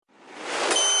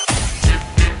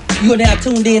You are now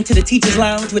tuned in to the Teachers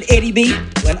Lounge with Eddie B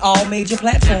on all major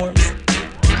platforms.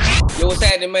 Yo, what's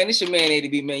happening, man? It's your man, Eddie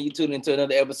B, man. You tuned into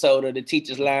another episode of the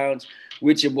Teachers Lounge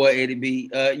with your boy, Eddie B.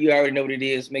 You already know what it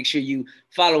is. Make sure you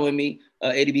following me,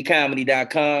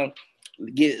 eddiebcomedy.com.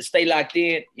 Stay locked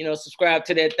in. Subscribe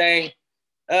to that thing.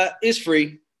 It's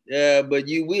free, but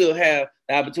you will have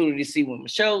the opportunity to see when the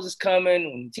shows is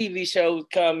coming, when the TV shows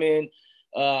coming,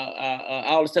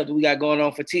 all the stuff that we got going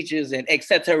on for teachers and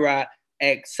etc.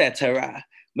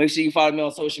 Make sure you follow me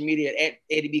on social media at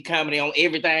Eddie B Comedy on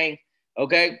everything.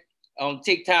 Okay, on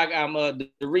TikTok I'm the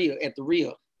real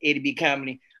Eddie B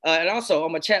Comedy, and also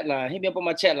on my chat line. Hit me up on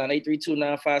my chat line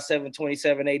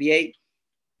 832-957-2788.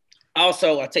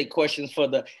 Also, I take questions for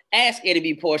the Ask Eddie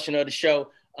B portion of the show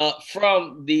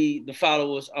from the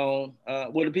followers on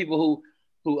the people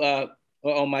who are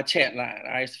on my chat line.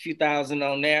 All right, it's a few thousand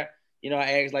on there.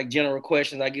 I ask like general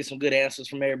questions. I get some good answers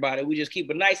from everybody. We just keep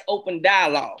a nice open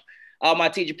dialogue. All my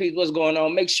teacher people, what's going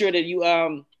on? Make sure that you I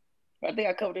think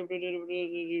I covered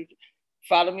it.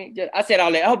 Follow me. I said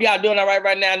all that. I hope y'all doing all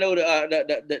right now. I know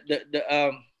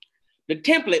the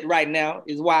template right now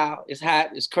is wild. It's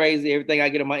hot. It's crazy. Everything I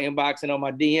get in my inbox and on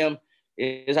my DM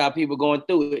is how people going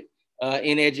through it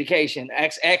in education.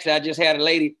 Actually, I just had a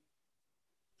lady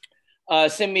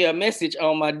send me a message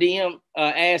on my DM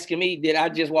asking me, did I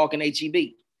just walk in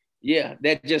HEB? Yeah,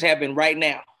 that just happened right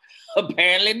now.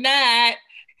 Apparently not.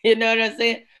 You know what I'm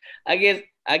saying? I guess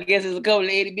there's a couple of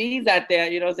Eddie B's out there,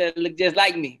 that look just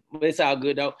like me. But it's all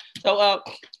good though. So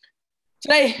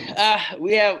today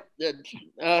we have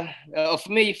a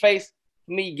familiar face,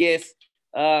 familiar guest.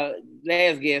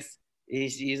 Last guest,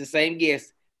 he's the same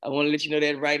guest. I want to let you know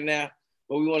that right now.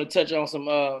 But we want to touch on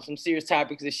some serious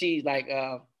topics that she's like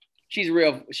she's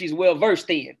well versed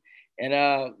in. And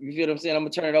you feel what I'm saying? I'm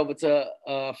gonna turn it over to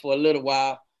her for a little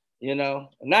while,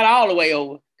 not all the way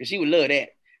over, because she would love that.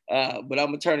 But I'm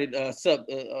gonna turn it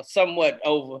somewhat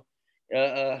over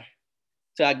to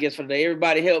I guess for today.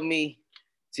 Everybody help me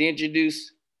to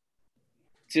introduce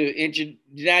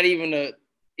not even an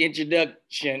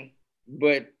introduction,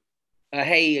 but a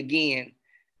hey again.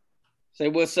 Say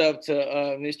what's up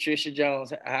to Miss Trisha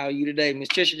Jones. How are you today, Miss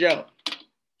Trisha Jones?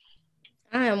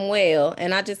 I am well,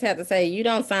 and I just have to say, you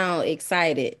don't sound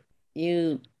excited.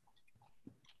 You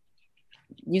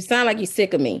sound like you're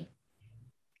sick of me.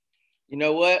 You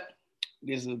know what?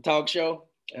 This is a talk show,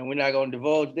 and we're not going to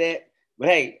divulge that. But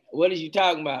hey, what are you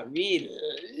talking about?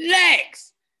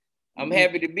 Relax. I'm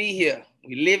happy to be here.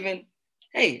 We living.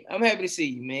 Hey, I'm happy to see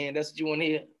you, man. That's what you want to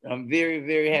hear. I'm very,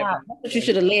 very happy. Wow, that's what you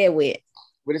should have led with.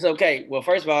 But it's okay. Well,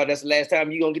 first of all, that's the last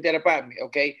time you're going to get that apartment,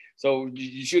 okay? So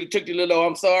you should have took the little,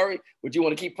 I'm sorry, but you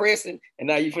want to keep pressing, and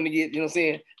now you're finna get,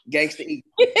 gangsta eat.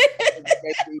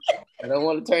 I don't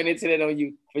want to turn into that on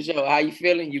you, for sure. How you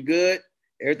feeling? You good?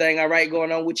 Everything all right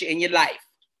going on with you in your life?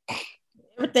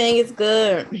 Everything is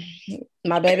good.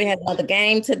 My baby had another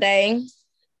game today.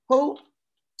 Who?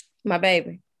 My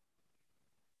baby.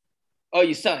 Oh,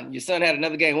 your son. Your son had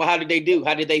another game. Well, how did they do?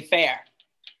 How did they fare?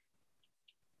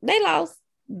 They lost.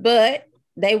 But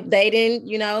they didn't,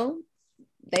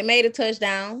 they made a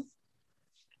touchdown.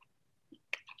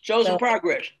 Show some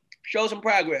progress.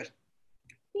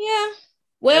 Yeah.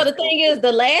 Well, the thing is,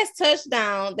 the last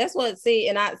touchdown, that's why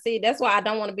I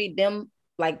don't want to be them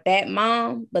like that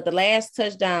mom, but the last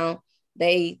touchdown,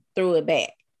 they threw it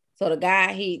back. So the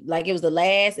guy, in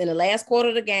the last quarter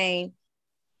of the game,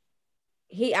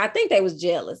 I think they was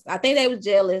jealous.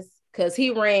 Because he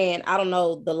ran, I don't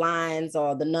know the lines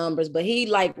or the numbers, but he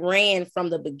ran from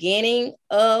the beginning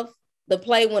of the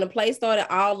play when the play started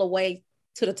all the way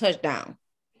to the touchdown,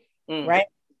 right?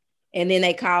 And then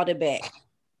they called it back.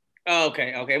 Oh,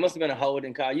 okay. It must have been a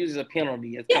holding call. Uses a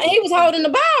penalty. Yeah, he was holding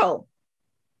the ball.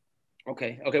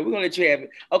 Okay, we're gonna let you have it.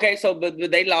 Okay, so but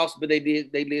they lost, but they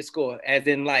did score, as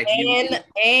in life.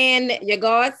 And your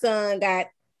godson got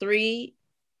 3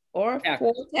 or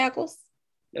 4 tackles.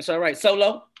 That's all right.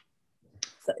 Solo.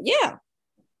 So, yeah.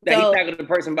 That he tackled the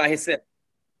person by himself.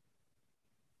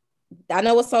 I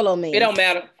know what solo means. It don't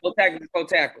matter. 4 tackles, 4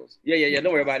 tackles. Yeah.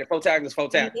 Don't worry about it. 4 tackles, 4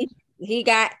 tackles.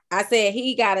 I said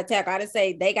he got a tackle. I didn't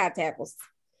say they got tackles.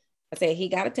 I said he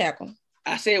got a tackle.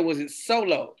 I said, was it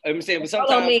solo? I'm saying, but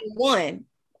solo means one.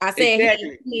 I said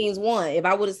exactly. He means one. If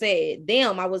I would have said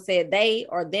them, I would have said they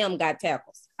or them got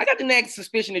tackles. I got the next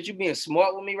suspicion that you're being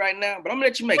smart with me right now, but I'm gonna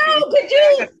let you make it. No, could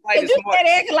you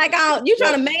acting like you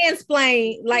trying to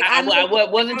mansplain? Like I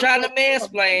wasn't trying to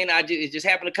mansplain. It just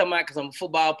happened to come out because I'm a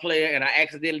football player and I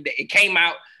accidentally it came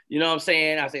out. You know what I'm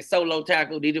saying? I say solo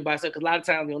tackle, he do by himself, because a lot of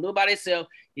times he don't do it by himself.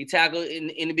 He tackle in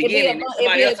the beginning,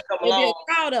 somebody else come along.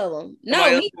 Crowd of them.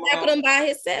 No, he tackled them by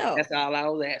himself. That's all I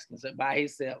was asking. So by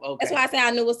himself. Okay. That's why I said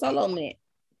I knew what solo meant.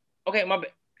 Okay, my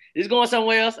bad. This is going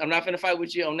somewhere else. I'm not finna fight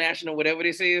with you on national, whatever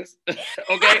this is.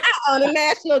 Okay. On the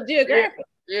National Geographic.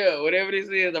 Yeah, whatever this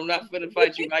is, I'm not finna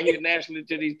fight you right here nationally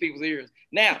to these people's ears.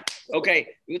 Now, okay,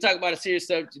 we'll talk about a serious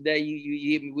subject today. You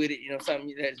hit me with it. You know,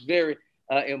 something that's very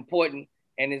important.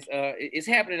 And it's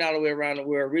happening all the way around the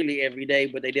world, really every day,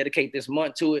 but they dedicate this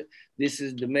month to it. This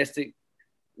is Domestic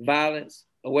Violence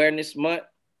Awareness Month,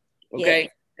 okay? Yeah.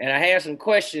 And I have some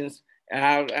questions,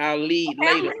 and I'll lead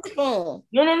later. No,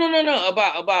 about, you know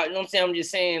what I'm saying? I'm just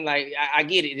saying, like, I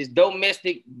get it. It's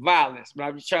domestic violence, but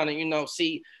I'm just trying to, you know,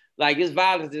 see, like, this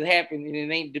violence is happening, and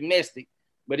it ain't domestic,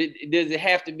 but does it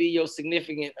have to be your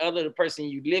significant other, the person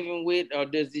you living with, or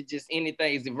does it just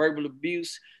anything? Is it verbal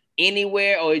abuse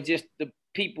anywhere, or is it just the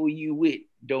people you with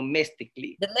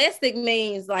domestically? Domestic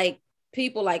means like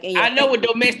people like in your I know what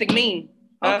domestic means.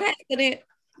 Okay, so then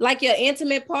like your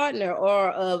intimate partner or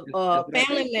a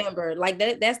family member, like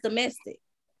that's domestic.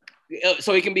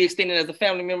 So it can be extended as a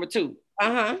family member too.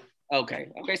 Okay.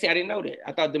 See, I didn't know that.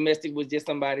 I thought domestic was just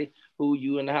somebody who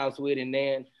you in the house with, and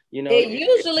then you know it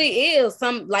usually is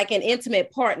some like an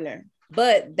intimate partner,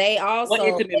 but they also what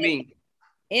intimate mean?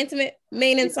 Intimate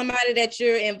meaning somebody that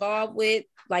you're involved with.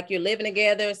 Like you're living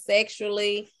together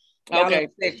sexually. Okay,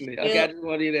 sexually. Okay, I just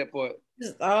want to hear that part.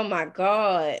 Oh my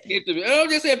God. Intimate. I'm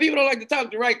just saying people don't like to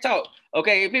talk the right talk.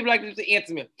 Okay, people like to say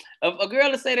intimate. A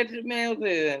girl to say that to the man,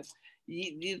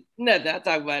 nothing. I'll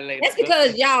talk about it later. That's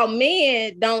because y'all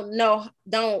men don't know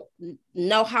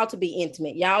how to be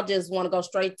intimate. Y'all just want to go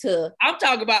straight to. I'm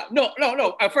talking about no.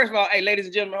 First of all, hey, ladies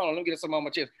and gentlemen, hold on, let me get some on my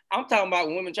chest. I'm talking about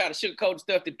when women try to sugarcoat the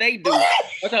stuff that they do.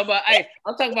 I'm talking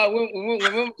about when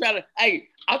women try to.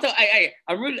 I'm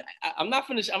not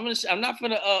finna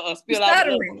spill out.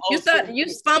 You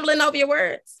stumbling over your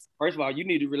words. First of all, you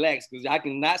need to relax because I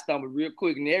cannot stumble real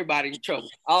quick and everybody in trouble.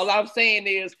 All I'm saying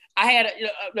is, I had a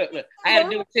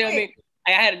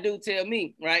dude tell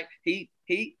me, right? Him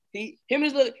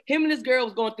and this girl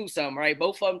was going through something, right?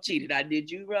 Both of them cheated. I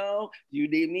did you wrong, you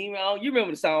did me wrong. You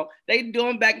remember the song? They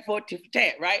doing back and forth, tit for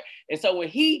tat, right? And so when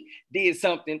he did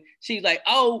something, she's like,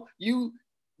 "Oh,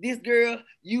 this girl,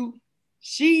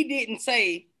 she didn't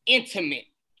say intimate.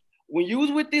 When you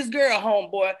was with this girl,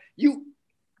 homeboy, you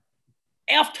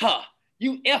F'd her.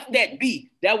 You F'd that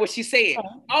B. That's what she said.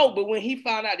 Oh, but when he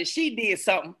found out that she did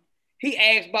something, he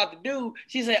asked about the dude.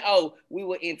 She said, "Oh, we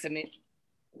were intimate."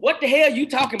 What the hell you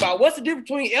talking about? What's the difference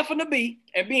between F and a B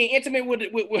and being intimate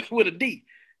with a D?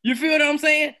 You feel what I'm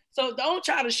saying? So don't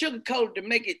try to sugarcoat it to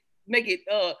make it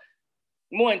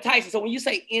more enticing. So when you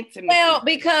say intimacy, well,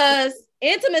 because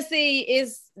intimacy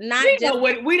is not we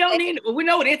know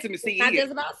what intimacy is. Not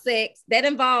just about sex. That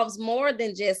involves more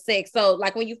than just sex. So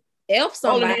like when you F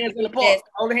somebody,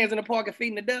 holding hands in the park and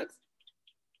feeding the ducks.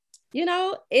 You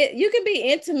know, you can be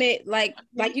intimate, like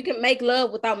you can make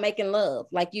love without making love.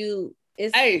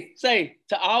 Hey, say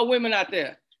to all women out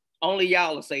there, only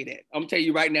y'all will say that. I'm telling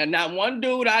you right now, not one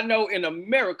dude I know in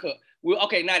America will,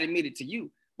 not admit it to you,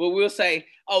 but we'll say,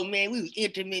 "Oh man, we was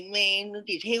intimate, man. We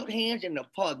just held hands in the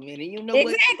park, man." And you know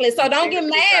exactly. What? So don't get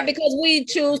mad because we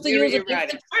choose to use a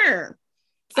different term.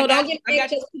 So don't get mad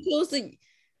because we choose to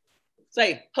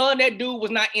say her and that dude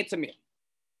was not intimate.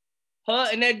 Her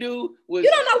and that dude was. You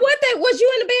don't know what that was.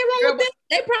 You in the bedroom with them?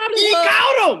 They probably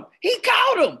He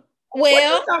caught him.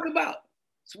 Well, what you talking about?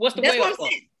 What's the whale for?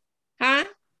 Huh?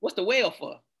 What's the whale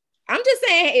for? I'm just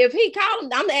saying, if he caught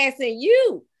him, I'm asking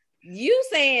you. You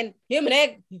saying her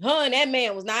and that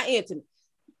man was not intimate.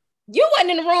 You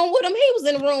wasn't in the room with him. He was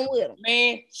in the room with him.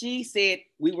 Man, she said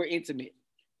we were intimate.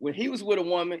 When he was with a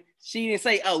woman, she didn't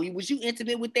say, "Oh, was you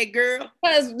intimate with that girl?"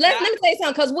 Because let me tell you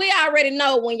something. Because we already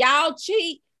know when y'all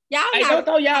cheat, y'all. Hey, don't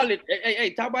throw y'all.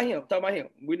 Hey, talk about him.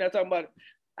 We're not talking about.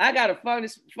 I got a funny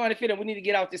feeling we need to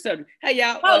get off this subject. Hey,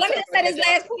 y'all. Oh, let me just say this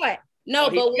last point. No,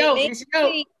 but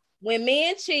when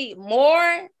men cheat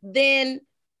more than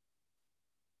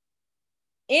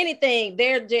anything,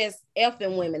 they're just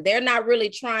effing women. They're not really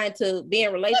trying to be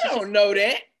in relationships. I don't know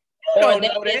that.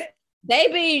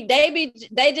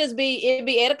 They just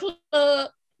be at a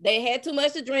club. They had too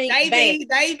much to drink. They be.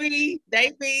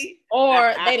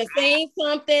 Or they done seen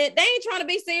something. They ain't trying to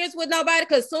be serious with nobody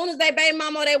because as soon as they baby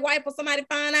mama or their wife or somebody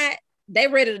find out, they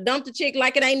ready to dump the chick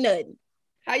like it ain't nothing.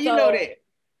 How you know that?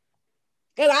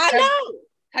 Because I know.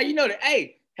 How you know that?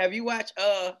 Hey, have you watched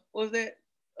what was that?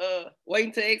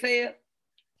 Waiting to Exhale?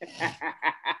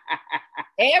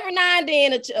 Every now and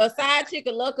then a side chick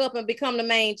will look up and become the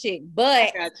main chick.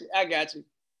 But I got you.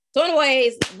 So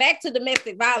anyways, back to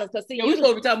domestic violence. Because see, we're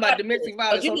supposed to be talking about domestic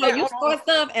violence. You know, you start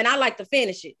stuff and I like to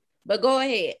finish it. But go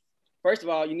ahead. First of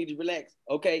all, you need to relax.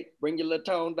 Okay, bring your little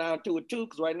tone down to a 2,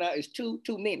 because right now it's too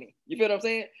many. You feel what I'm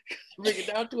saying? Bring it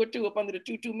down to a 2 up under the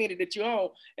too many that you're on,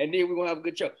 and then we're gonna have a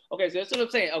good show. Okay, so that's what I'm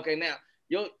saying. Okay, now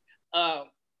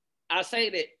I say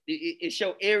that it's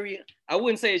your area. I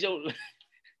wouldn't say it's your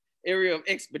area of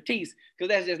expertise, because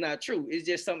that's just not true. It's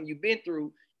just something you've been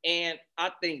through, and I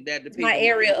think that the people, my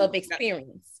area of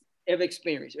experience.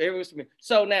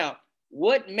 So now,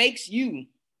 what makes you?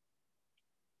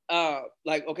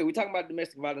 Like, okay, we're talking about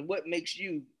domestic violence. What makes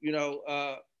you,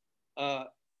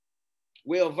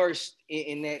 well versed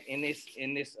in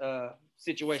this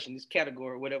situation, this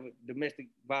category, whatever, domestic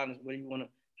violence,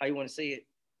 how you want to say it?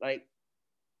 Like,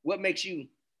 what makes you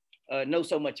know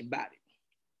so much about it?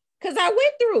 Because I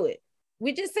went through it.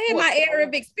 We just said my area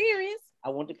of experience.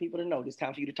 I want the people to know. It's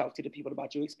time for you to talk to the people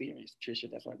about your experience, Trisha.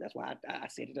 That's why I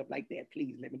set it up like that.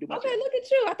 Please let me do my job. Look at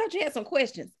you. I thought you had some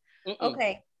questions.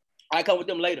 Okay. I come with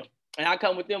them later, and I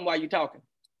come with them while you're talking.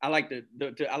 I like to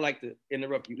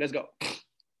interrupt you. Let's go.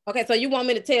 Okay, so you want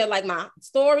me to tell like my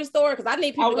story? Because I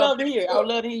need people. I would love to hear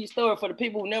your story for the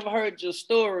people who never heard your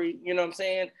story. You know what I'm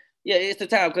saying? Yeah, it's the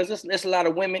time, because there's a lot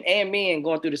of women and men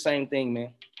going through the same thing,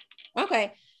 man.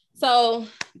 Okay, so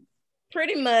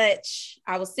pretty much,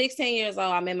 I was 16 years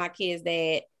old. I met my kid's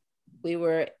dad. We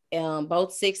were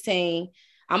both 16.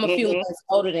 I'm a few months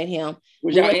older than him.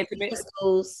 Was y'all intimate?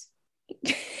 Schools.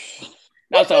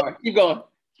 I'm sorry. Keep going.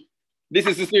 This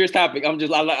is a serious topic. I'm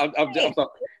sorry.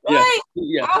 Right.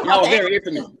 Yeah. Y'all were very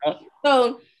intimate. Huh?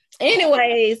 So,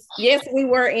 anyways, yes, we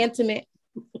were intimate.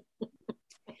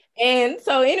 And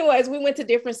so, anyways, we went to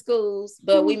different schools,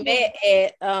 but we met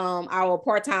at our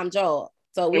part-time job.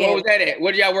 So what was that at?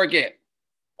 Where did y'all work at?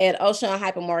 At Ocean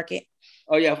Hypermarket.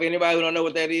 Oh yeah, for anybody who don't know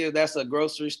what that is, that's a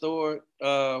grocery store.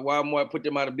 Walmart put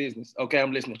them out of business. Okay,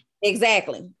 I'm listening.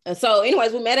 Exactly. And so,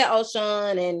 anyways, we met at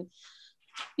Ocean, and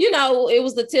it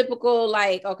was the typical,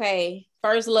 like, okay,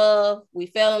 first love. We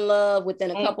fell in love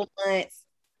within a couple months,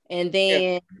 and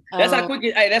then that's how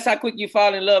quick you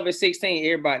fall in love at 16.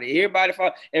 Everybody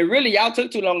fall, and really, y'all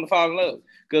took too long to fall in love,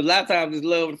 because a lot of times it's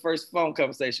love the first phone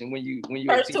conversation when you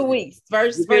first 2 weeks.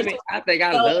 First I think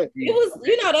I love you. It was,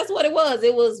 that's what it was.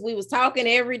 It was, we was talking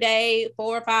every day,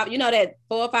 4 or 5, that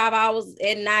 4 or 5 hours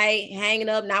at night, hanging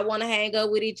up, not want to hang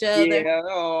up with each other. Yeah,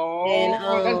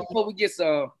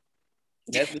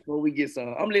 that's before we get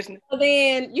some. I'm listening. So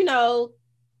then,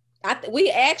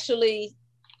 we actually,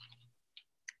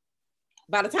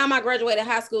 by the time I graduated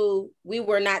high school, we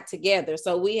were not together.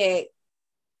 So we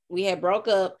had broke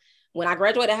up. When I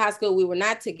graduated high school, we were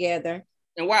not together.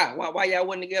 And why y'all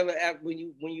wasn't together when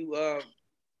you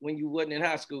wasn't in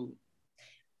high school?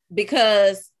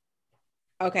 Because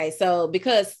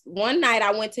one night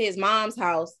I went to his mom's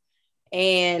house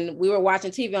and we were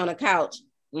watching TV on the couch.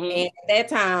 Mm-hmm. And at that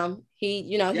time,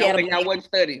 y'all wasn't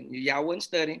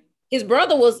studying. His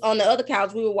brother was on the other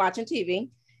couch. We were watching TV.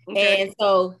 Okay. And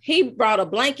so he brought a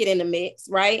blanket in the mix,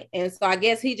 right? And so I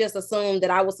guess he just assumed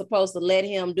that I was supposed to let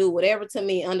him do whatever to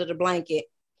me under the blanket.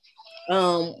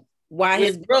 While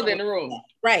his brother in the room.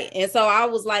 Right. And so I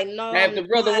was like, no. Now if the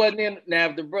brother wasn't in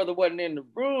the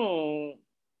room.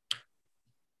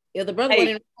 If the brother wasn't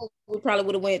in the room, we probably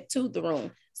would have went to the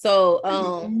room. So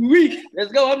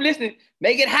let's go. I'm listening.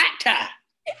 Make it hot time.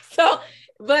 So,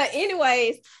 but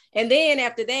anyways, and then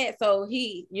after that, so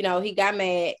he got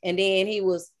mad, and then he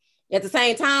was at the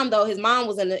same time though, his mom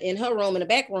was in her room, in the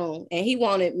back room, and he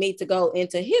wanted me to go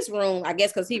into his room, I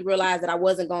guess because he realized that I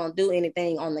wasn't going to do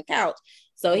anything on the couch.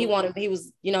 So he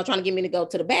was trying to get me to go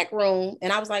to the back room,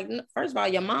 and I was like, first of all,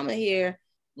 your mama here,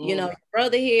 your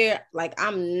brother here, like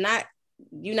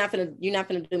you're not gonna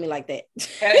do me like that.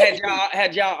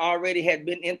 had y'all already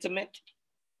been intimate?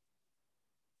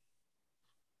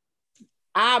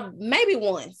 Maybe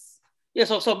once. Yeah,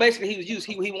 so basically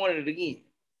he wanted it again.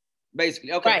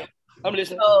 Basically. Okay. Right. I'm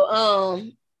listening.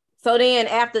 So then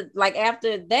after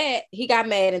that, he got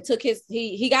mad and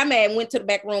he got mad and went to the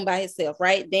back room by himself,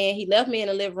 right? Then he left me in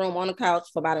the living room on the couch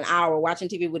for about an hour watching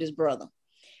TV with his brother.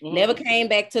 Mm-hmm. Never came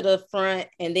back to the front.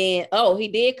 And then, he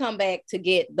did come back to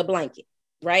get the blanket,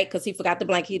 right? Because he forgot the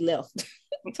blanket, he left.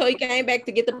 So he came back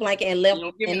to get the blanket and left.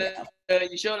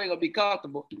 You sure ain't gonna be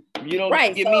comfortable. If you don't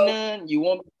give me none, you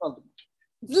won't be comfortable.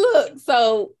 Look,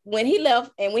 so when he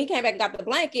left and when he came back and got the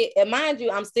blanket, and mind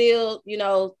you, I'm still,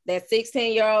 that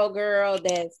 16-year-old girl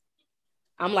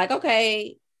I'm like,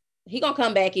 okay, he gonna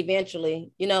come back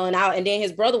eventually, and then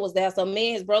his brother was there. So me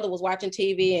and his brother was watching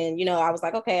TV, and I was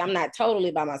like, okay, I'm not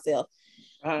totally by myself.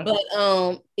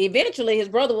 But eventually his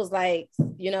brother was like,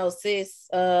 sis,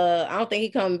 I don't think he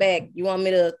coming back. You want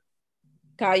me to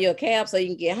call you a cab so you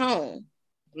can get home?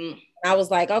 I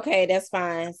was like, okay, that's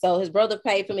fine. So his brother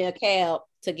paid for me a cab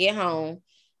to get home.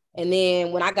 And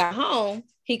then when I got home,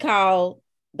 he called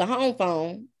the home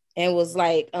phone and was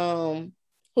like, who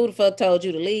the fuck told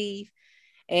you to leave?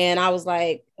 And I was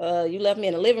like, you left me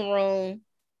in the living room.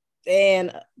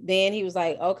 And then he was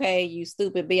like, okay, you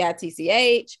stupid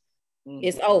bitch.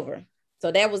 It's over.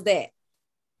 So that was that.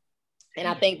 And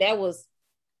I think that was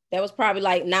probably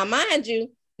like, now mind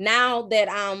you, now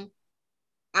that I'm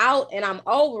out and I'm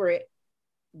over it,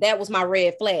 that was my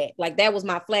red flag. Like that was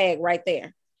my flag right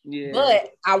there. Yeah.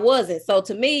 But I wasn't. So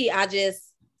to me, but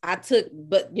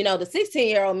the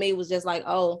 16-year-old me was just like,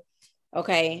 oh,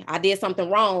 okay, I did something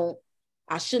wrong.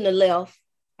 I shouldn't have left.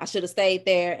 I should have stayed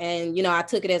there. And, I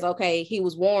took it as, okay, he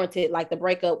was warranted. Like the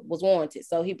breakup was warranted.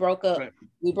 So he broke up. Right.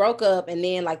 We broke up. And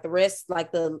then like the rest,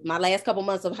 like my last couple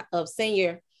months of my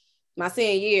senior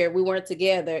year, we weren't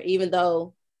together, even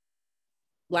though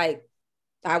like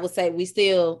I would say we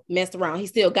still messed around. He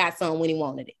still got some when he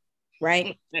wanted it.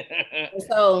 Right.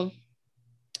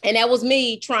 And that was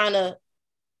me trying to,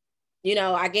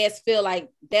 I guess feel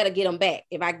like that'll get him back.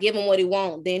 If I give him what he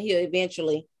wants, then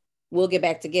we'll get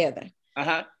back together.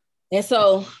 And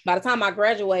so by the time I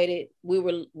graduated,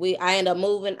 I ended up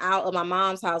moving out of my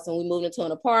mom's house and we moved into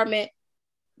an apartment.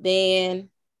 Then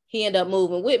he ended up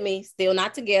moving with me, still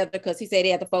not together, because he said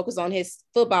he had to focus on his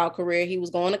football career. He was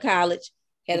going to college,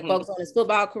 had to focus on his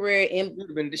football career. It would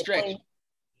have been a distraction.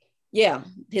 Yeah,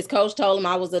 his coach told him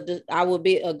I would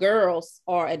be a girls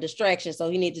or a distraction, so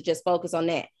he needed to just focus on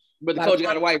that. But the coach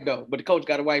got a wife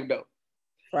though.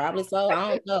 Probably so. I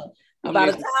don't know.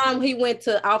 By the time he went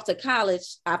off to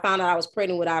college, I found out I was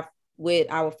pregnant with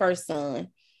our first son.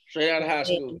 Straight out of high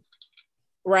school.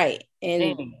 Right.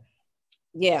 And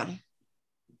yeah.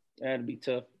 That'd be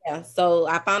tough. Yeah. So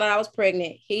I found out I was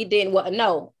pregnant. He didn't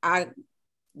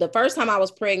the first time I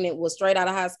was pregnant was straight out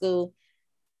of high school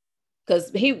because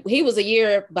he was a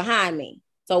year behind me.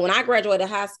 So when I graduated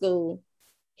high school,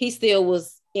 he still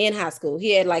was in high school.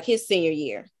 He had like his senior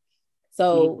year.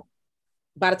 So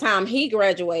by the time he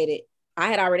graduated, I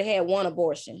had already had one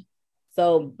abortion.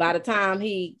 So by the time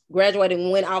he graduated and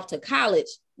went off to college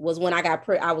was when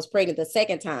I was pregnant the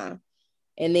second time.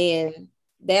 And then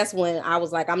that's when I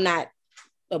was like, I'm not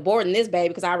aborting this baby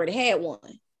because I already had one,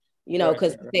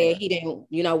 because he said he didn't,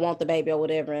 want the baby or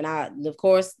whatever. And of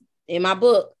course, in my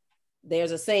book,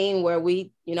 there's a scene where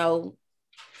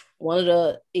one of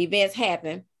the events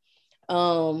happened.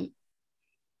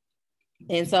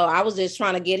 And so I was just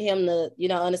trying to get him to,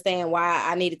 understand why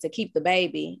I needed to keep the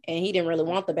baby. And he didn't really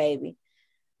want the baby.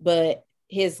 But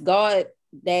his God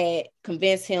dad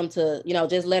convinced him to,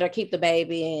 just let her keep the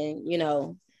baby.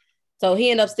 And, so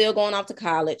he ended up still going off to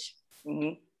college.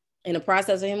 In the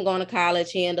process of him going to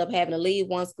college, he ended up having to leave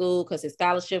one school because his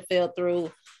scholarship fell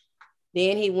through.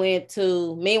 Then he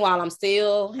meanwhile, I'm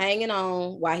still hanging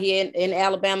on while he in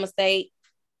Alabama State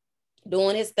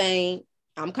doing his thing.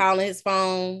 I'm calling his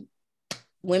phone.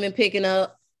 Women picking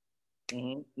up.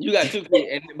 You got 2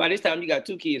 kids, and by this time you got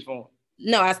 2 kids for him.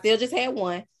 No, I still just had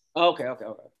one. Okay.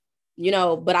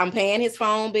 But I'm paying his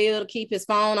phone bill to keep his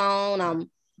phone on. I'm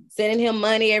sending him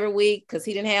money every week because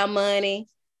he didn't have money.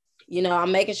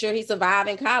 I'm making sure he survived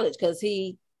in college because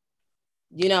his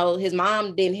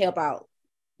mom didn't help out.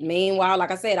 Meanwhile,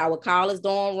 like I said, I would call his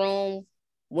dorm room.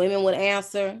 Women would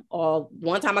answer. Or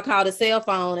one time I called his cell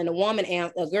phone and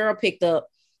a girl picked up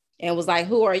and was like,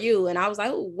 who are you? And I was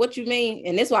like, what you mean?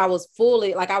 And this why I was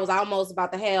fully, like I was almost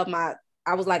about to have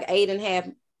I was like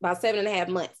about 7.5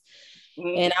 months.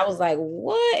 And I was like,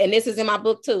 what? And this is in my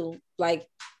book too. Like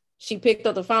she picked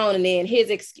up the phone and then he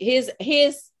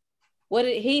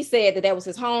said that was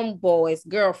his homeboy's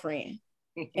girlfriend.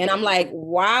 And I'm like,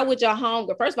 why would your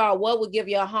first of all, what would give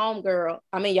your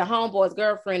homeboy's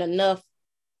girlfriend enough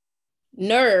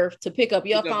nerve to pick up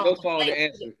your phone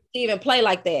to even play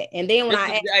like that? And then when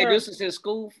this is his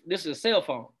school, this is a cell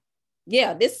phone.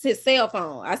 Yeah, this is his cell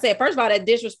phone. I said, first of all, that's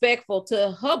disrespectful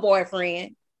to her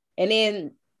boyfriend. And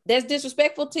then that's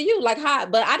disrespectful to you. Like, how?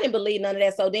 But I didn't believe none of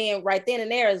that. So then right then and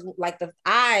there is like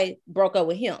I broke up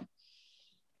with him.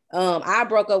 I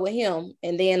broke up with him.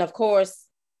 And then of course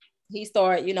he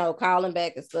started, calling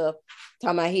back and stuff.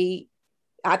 Talking about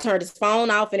I turned his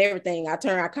phone off and everything. I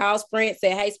called Sprint,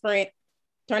 said, hey, Sprint,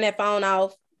 turn that phone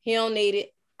off. He don't need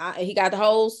it. He got the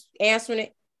hoes answering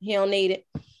it. He don't need it.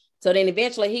 So then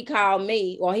eventually he called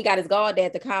me, or he got his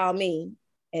goddad to call me.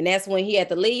 And that's when he had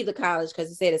to leave the college because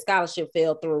he said his scholarship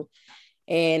fell through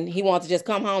and he wanted to just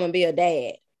come home and be a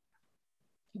dad.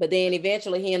 But then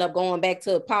eventually he ended up going back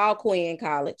to Paul Quinn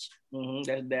College.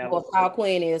 That's Dallas. Where Paul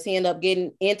Quinn is. He ended up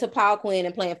getting into Paul Quinn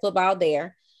and playing football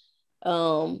there.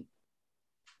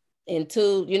 In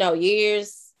 2,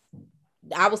 years,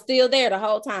 I was still there the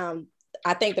whole time.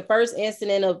 I think the first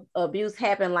incident of abuse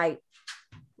happened like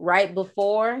right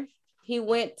before he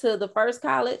went to the first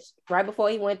college. Because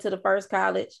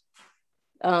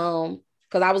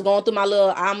I was going through my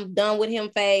little I'm done with him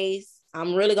phase.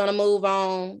 I'm really gonna move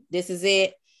on. This is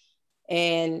it.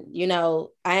 And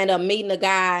I ended up meeting a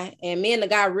guy, and me and the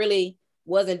guy really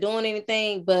wasn't doing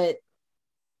anything, but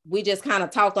we just kind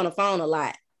of talked on the phone a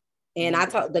lot. And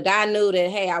the guy knew that,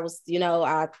 hey, I was,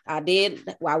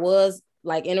 I was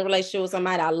like in a relationship with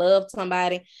somebody. I loved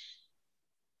somebody.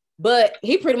 But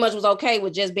he pretty much was okay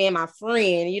with just being my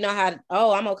friend. You know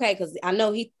how, I'm okay, because I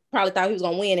know he probably thought he was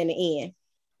going to win in the end.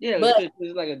 Yeah, but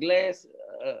it's like a glass,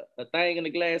 a thing in a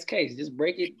glass case. Just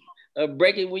break it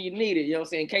when you need it. You know what I'm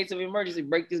saying? In case of emergency,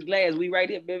 break this glass. We right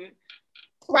here, baby.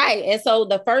 Right. And so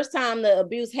the first time the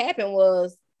abuse happened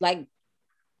was like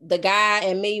the guy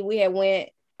and me, we had went,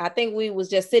 I think we was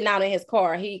just sitting out in his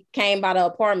car. He came by the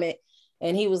apartment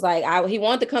and he was like, he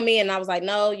wanted to come in. And I was like,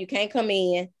 no, you can't come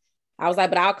in. I was like,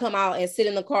 but I'll come out and sit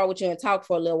in the car with you and talk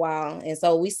for a little while. And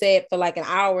so we sat for like an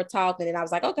hour talking. And I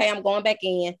was like, okay, I'm going back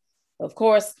in. Of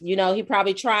course, he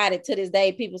probably tried it. To this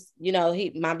day. People,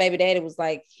 my baby daddy was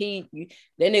like, that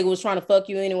nigga was trying to fuck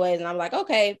you anyways. And I'm like,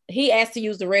 okay. He asked to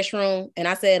use the restroom. And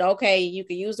I said, okay, you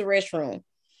can use the restroom.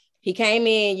 He came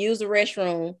in, used the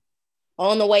restroom.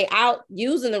 On the way out,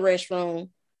 using the restroom,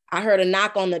 I heard a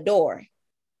knock on the door.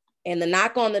 And the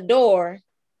knock on the door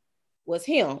was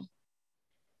him.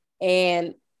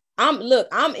 And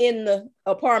I'm in the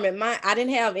apartment. I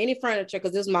didn't have any furniture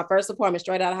because this was my first apartment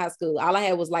straight out of high school. All I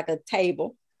had was like a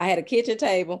table. I had a kitchen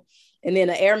table and then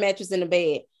an air mattress in the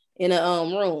bed in a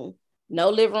room. No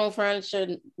living room furniture,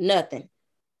 nothing.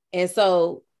 And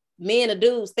so me and the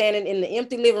dude standing in the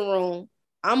empty living room,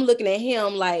 I'm looking at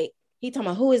him like, he talking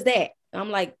about, who is that? I'm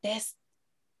like, that's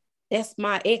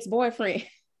my ex-boyfriend.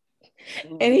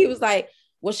 And he was like,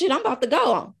 well, shit, I'm about to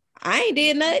go. I ain't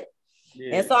did nothing.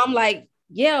 Yeah. And so I'm like,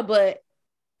 yeah, but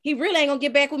he really ain't gonna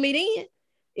get back with me then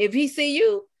if he see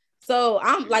you. So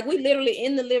I'm like, we literally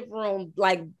in the living room,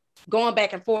 like going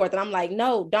back and forth. And I'm like,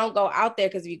 no, don't go out there.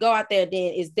 Cause if you go out there,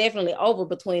 then it's definitely over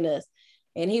between us.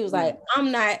 And he was like,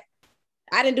 I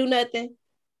didn't do nothing.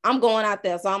 I'm going out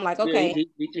there. So I'm like, okay.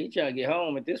 He trying to get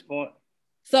home at this point.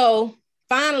 So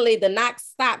finally the knock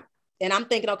stopped and I'm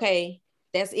thinking, okay,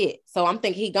 that's it. So I'm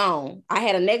thinking he gone. I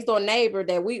had a next door neighbor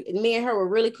that me and her were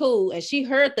really cool and she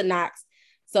heard the knocks.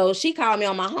 So she called me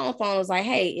on my home phone and was like,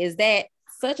 hey, is that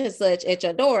such and such at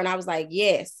your door? And I was like,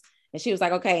 yes. And she was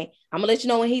like, okay, I'm gonna let you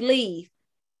know when he leave.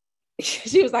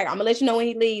 She was like, I'm gonna let you know when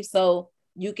he leaves so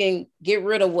you can get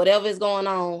rid of whatever is going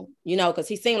on, because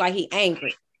he seemed like he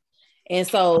angry. And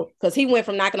so, because he went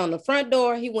from knocking on the front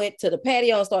door, he went to the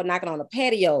patio and started knocking on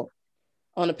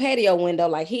the patio window,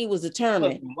 like he was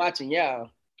determined. I'm watching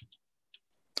y'all.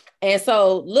 And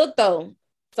so, look though,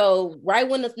 so right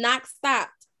when the knock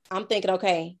stopped, I'm thinking,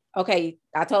 okay.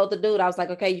 I told the dude, I was like,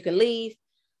 okay, you can leave.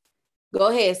 Go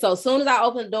ahead. So as soon as I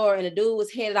opened the door and the dude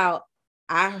was headed out,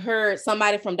 I heard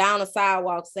somebody from down the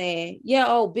sidewalk saying, yeah,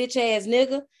 oh, bitch ass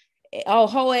nigga. Oh,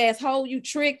 hoe ass hoe, you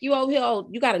trick, you over here, oh,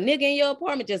 you got a nigga in your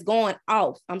apartment, just going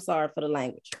off. I'm sorry for the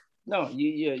language. No,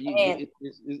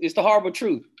 it's the horrible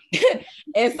truth.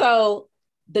 And so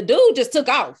the dude just took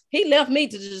off. He left me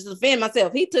to just defend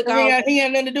myself. He took off. He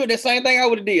had nothing to do with the same thing I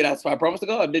would have did. That's why I promised to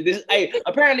God. Hey,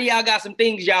 apparently y'all got some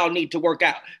things y'all need to work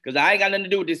out because I ain't got nothing to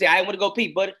do with this. Hey, I ain't want to go pee,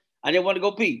 buddy. I didn't want to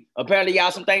go pee. Apparently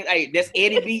y'all some things. Hey, that's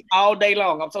Eddie B all day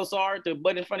long. I'm so sorry to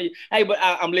butt in front of you. Hey, but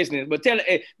I'm listening. But tell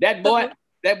hey, that boy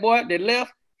that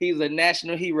left, he's a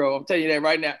national hero. I'm telling you that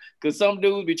right now. Because some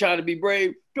dudes be trying to be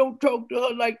brave. Don't talk to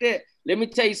her like that. Let me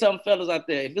tell you something, fellas out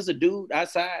there. If there's a dude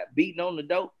outside beating on the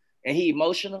door and he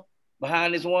emotional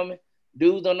behind this woman,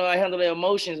 dudes don't know how to handle their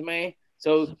emotions, man.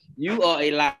 So you are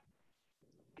a lie.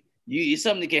 It's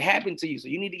something that can happen to you. So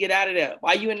you need to get out of there.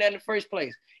 Why you in there in the first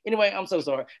place? Anyway, I'm so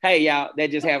sorry. Hey, y'all, that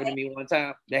just happened to me one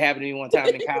time. That happened to me one time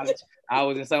in college. I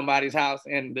was in somebody's house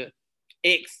and the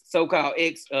so-called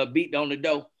ex, beat on the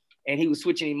door and he was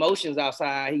switching emotions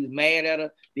outside. He was mad at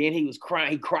her. Then he was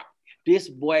crying. He cried. This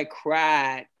boy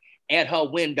cried at her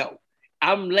window.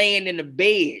 I'm laying in the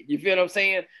bed. You feel what I'm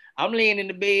saying? I'm laying in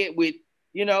the bed with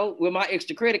my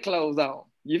extra credit clothes on.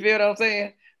 You feel what I'm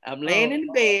saying? I'm laying in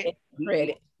the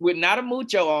bed with not a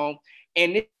mucho on.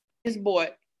 And this boy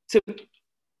took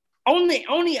on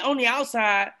the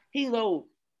outside, he low,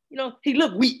 he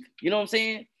looked weak. You know what I'm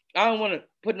saying? I don't want to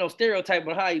put no stereotype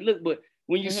on how he looked, but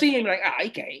when you see him, like, he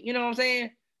can't, you know what I'm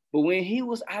saying? But when he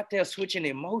was out there switching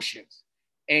emotions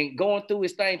and going through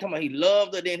his thing, talking about he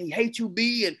loved her, then he hates you,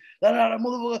 B, and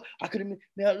motherfucker, I could have,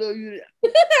 man, I love you.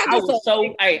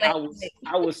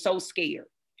 I was so scared.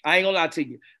 I ain't gonna lie to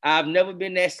you. I've never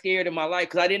been that scared in my life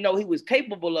because I didn't know he was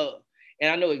capable of. And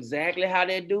I know exactly how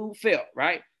that dude felt,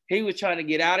 right? He was trying to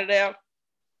get out of there.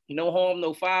 No harm,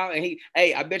 no foul. And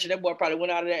I bet you that boy probably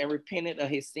went out of there and repented of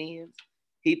his sins.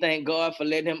 He thanked God for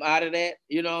letting him out of that.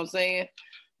 You know what I'm saying?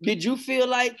 Did you feel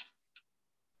like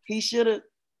he should have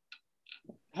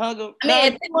hung him? I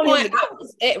mean, at that point,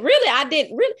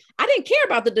 I didn't care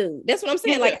about the dude. That's what I'm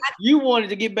saying. Like, you wanted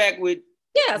to get back with.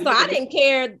 Yeah, so I didn't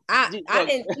care. I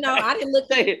didn't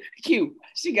look. Say it, Q.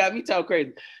 She got me talking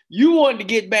crazy. You wanted to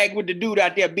get back with the dude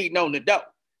out there beating on the door.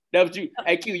 That was you.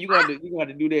 Hey, Q, you gonna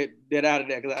to do that out of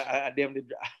there because I definitely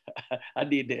I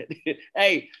did that.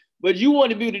 Hey, but you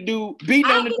want to be the dude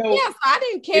beating on the door. Yes, I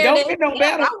didn't care. It don't get no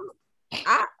better.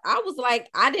 I was like,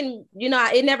 I didn't,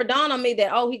 it never dawned on me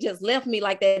that, he just left me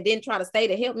like that, didn't try to stay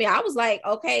to help me. I was like,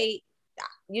 okay,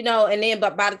 and then,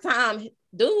 but by the time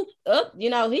dude up,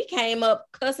 he came up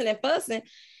cussing and fussing,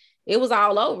 it was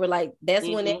all over. Like, that's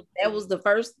when that was the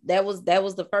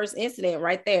first incident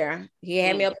right there. He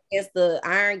had me up against the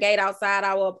iron gate outside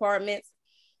our apartments.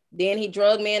 Then he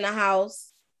drugged me in the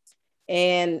house,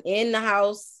 and in the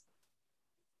house,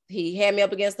 he had me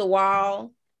up against the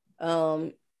wall.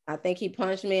 I think he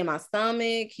punched me in my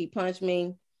stomach. He punched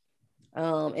me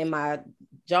in my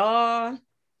jaw,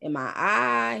 in my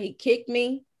eye. He kicked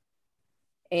me.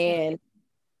 And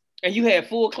you had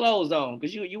full clothes on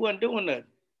because you wasn't doing nothing.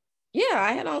 Yeah,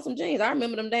 I had on some jeans. I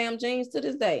remember them damn jeans to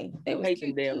this day. They hate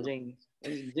them damn jeans.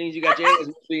 Jeans you got your ass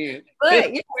whooped in.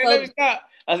 But, let me stop.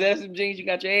 I said, that's some jeans you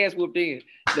got your ass whooped in.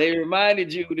 They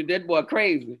reminded you that boy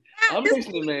crazy. I'm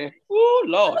listening, man. Oh,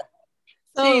 Lord.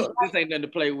 So, this ain't nothing to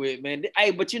play with, man.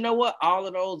 Hey, but you know what? All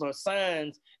of those are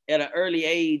signs at an early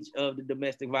age of the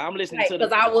domestic violence. I'm listening to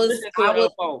because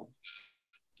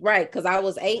I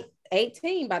was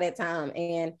 18 by that time,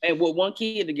 and with one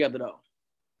kid together though.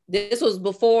 This was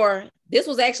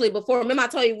actually before. Remember, I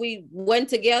told you we went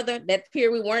together. That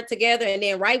period we weren't together, and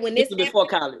then right when this was before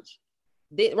college.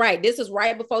 This is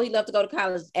right before he left to go to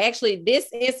college. Actually, this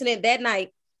incident that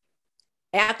night.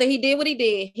 After he did what he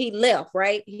did, he left,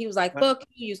 right? He was like, fuck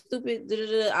you stupid,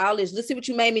 all this. Let's see what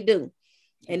you made me do.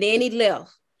 And then he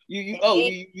left.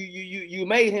 You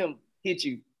made him hit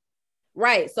you.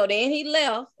 Right. So then he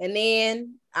left. And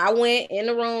then I went in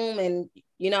the room and,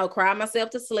 cried myself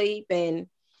to sleep. And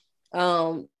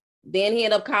then he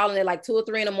ended up calling at like 2 or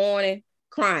 3 in the morning,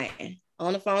 crying,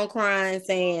 on the phone crying,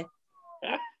 saying,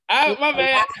 my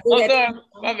bad. My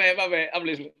bad. I'm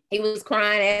listening. He was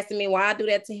crying, asking me why I do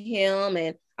that to him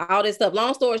and all this stuff.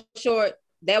 Long story short,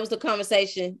 that was the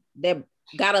conversation that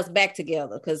got us back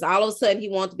together because all of a sudden he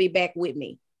wanted to be back with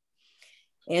me.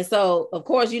 And so, of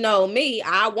course, me,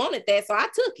 I wanted that, so I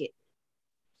took it.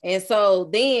 And so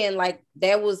then, like,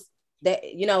 that was that,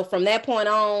 from that point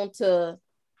on to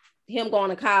him going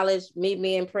to college, me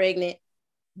being pregnant,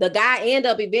 the guy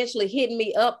ended up eventually hitting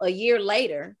me up a year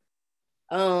later.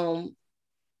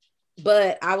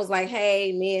 But I was like,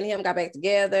 hey, me and him got back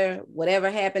together. Whatever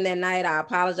happened that night, I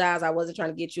apologize. I wasn't trying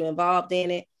to get you involved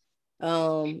in it.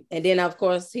 And then, of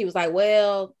course, he was like,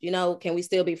 well, can we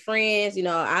still be friends?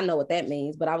 I know what that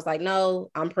means. But I was like, no,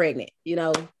 I'm pregnant,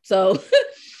 so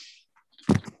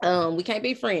we can't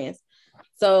be friends.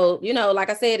 So, like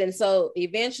I said, and so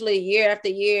eventually year after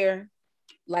year,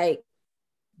 like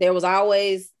there was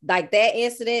always like that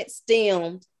incident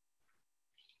stemmed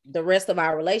the rest of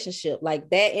our relationship. Like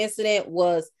that incident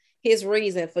was his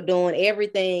reason for doing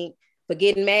everything, for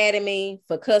getting mad at me,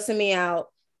 for cussing me out,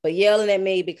 for yelling at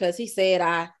me because he said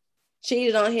I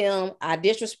cheated on him, I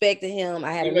disrespected him,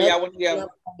 I had another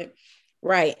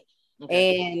right.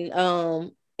 Okay.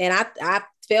 And I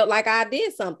felt like I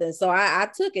did something, so I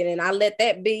took it and I let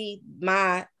that be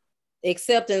my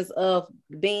acceptance of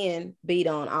being beat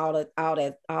on all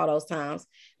those times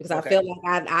because I felt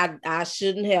like I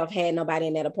shouldn't have had nobody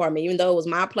in that apartment, even though it was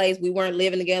my place. We weren't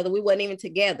living together. We wasn't even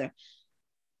together.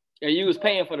 Yeah, you was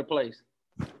paying for the place.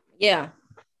 Yeah,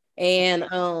 and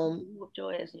you whooped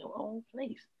your ass in your own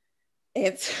place.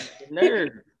 It's nerve.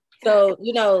 So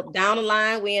down the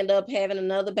line we end up having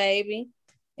another baby,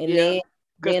 and then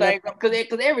because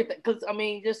everything. Because I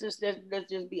mean, let's just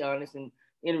be honest and.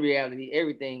 In reality,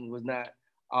 everything was not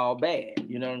all bad.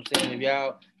 You know what I'm saying?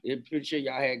 I'm pretty sure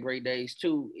y'all had great days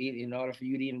too, in order for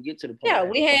you to even get to the point. Yeah,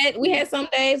 we had some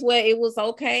days where it was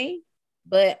okay,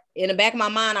 but in the back of my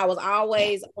mind, I was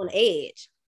always on edge.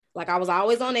 Like I was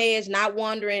always on edge, not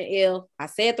wondering if I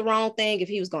said the wrong thing, if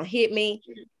he was gonna hit me,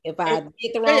 if I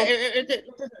did the wrong.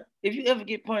 If you ever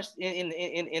get punched in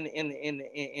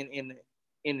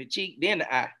the cheek, then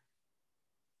the eye,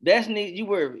 that's neat. You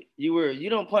worry. You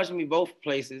don't punch me both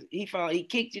places. He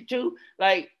kicked you too.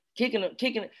 Like kicking.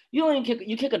 You don't even kick.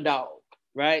 You kick a dog,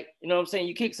 right? You know what I'm saying?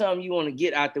 You kick something you want to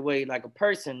get out the way, like a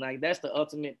person. Like that's the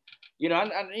ultimate. You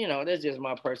know, that's just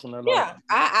my personal. Yeah,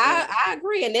 I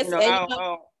agree, and this.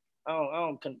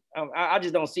 I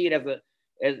just don't see it as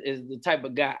the type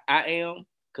of guy I am,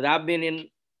 because I've been in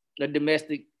a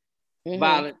domestic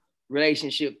violent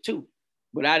relationship too,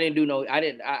 but I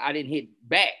didn't hit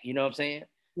back. You know what I'm saying?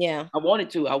 Yeah, I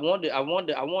wanted to. I wanted. You know, what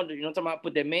I'm talking about,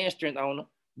 put that man strength on her,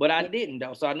 but I didn't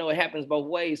though. So I know it happens both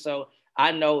ways. So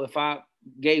I know if I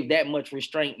gave that much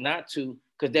restraint not to,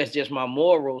 because that's just my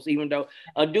morals. Even though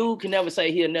a dude can never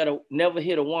say he'll never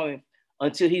hit a woman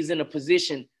until he's in a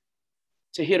position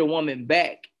to hit a woman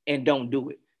back and don't do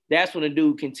it. That's when a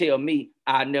dude can tell me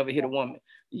I never hit a woman.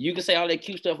 You can say all that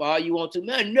cute stuff all you want to.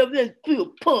 Man, I never be a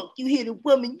punk. You hit a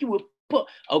woman, you a punk.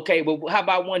 Okay, but how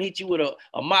about one hit you with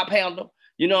a mop handle?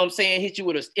 You know what I'm saying? Hit you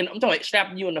with I'm talking about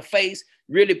slapping you in the face,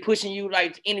 really pushing you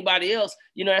like anybody else.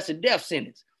 You know, that's a death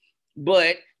sentence.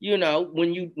 But you know,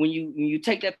 when you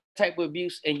take that type of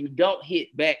abuse and you don't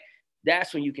hit back,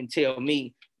 that's when you can tell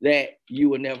me that you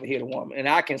would never hit a woman. And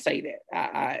I can say that.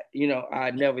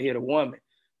 I never hit a woman.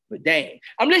 But dang,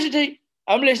 I'm listening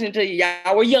to you.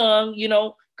 Y'all were young, you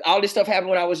know. All this stuff happened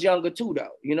when I was younger too,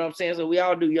 though. You know what I'm saying? So we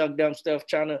all do young, dumb stuff,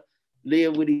 trying to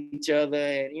live with each other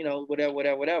and, you know,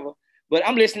 whatever. But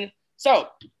I'm listening. So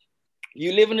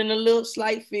you living in a little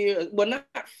slight fear. Well, not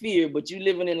fear, but you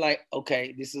living in like,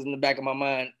 okay, this is in the back of my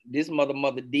mind. This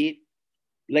mother did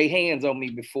lay hands on me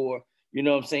before. You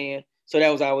know what I'm saying? So that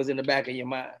was always in the back of your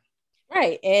mind.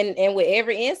 Right. And with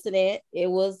every incident, it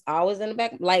was always in the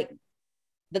back. Like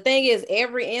the thing is,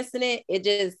 every incident,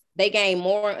 they gain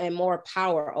more and more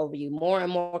power over you, more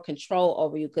and more control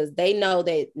over you, because they know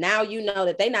that now you know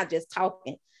that they're not just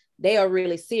talking. They are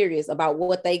really serious about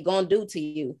what they gonna do to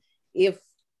you if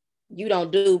you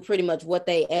don't do pretty much what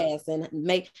they ask. And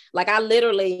make, like, I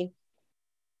literally,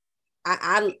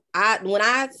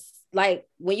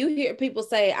 when you hear people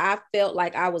say, I felt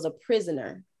like I was a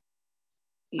prisoner,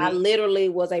 I literally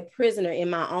was a prisoner in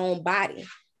my own body,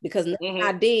 because nothing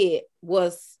I did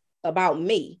was about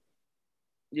me.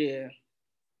 Yeah.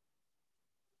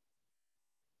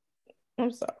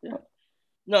 I'm sorry.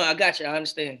 No, I got you. I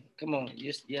understand. Come on.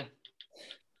 Just, yeah.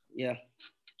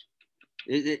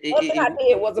 Nothing I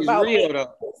did was about real, me.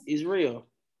 though. It's real.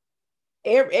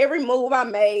 Every move I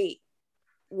made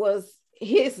was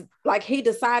his. Like, he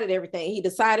decided everything. He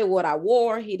decided what I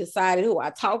wore. He decided who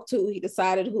I talked to. He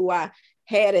decided who I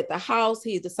had at the house.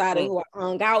 He decided who I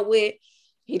hung out with.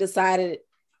 He decided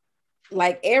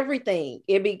like everything.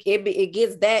 It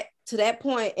gets that to that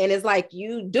point, and it's like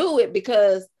you do it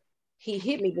because he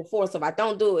hit me before. So if I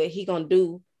don't do it, he gonna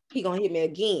hit me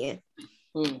again.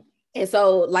 And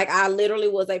so, like, I literally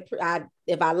was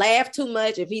if I laughed too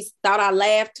much, if he thought I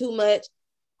laughed too much,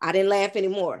 I didn't laugh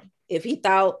anymore. If he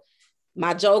thought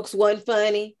my jokes wasn't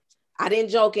funny, I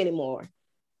didn't joke anymore.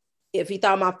 If he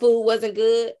thought my food wasn't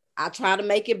good, I tried to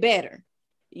make it better.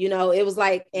 You know, it was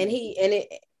like,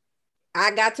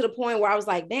 I got to the point where I was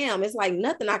like, damn, it's like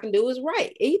nothing I can do is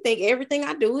right. He think everything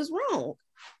I do is wrong.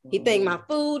 He think my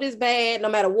food is bad. No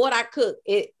matter what I cook,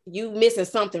 you missing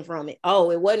something from it.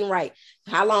 Oh, it wasn't right.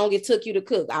 How long it took you to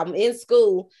cook? I'm in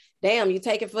school. Damn, you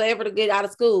taking forever to get out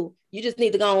of school. You just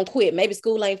need to go and quit. Maybe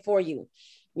school ain't for you,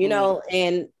 you know.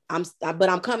 And I'm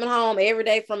coming home every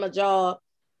day from a job,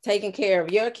 taking care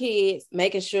of your kids,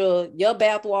 making sure your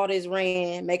bath water is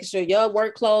ran, making sure your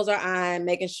work clothes are ironed,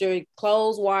 making sure your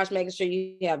clothes washed, making sure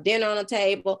you have dinner on the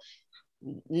table.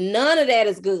 None of that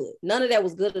is good. None of that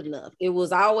was good enough. It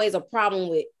was always a problem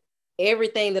with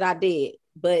everything that I did,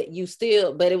 but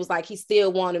it was like he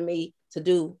still wanted me to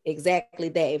do exactly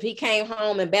that. If he came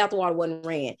home and bath water wasn't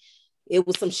ran, it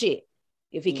was some shit.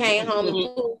 If he came home and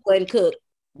food wasn't cooked,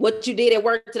 what you did at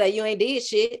work today, you ain't did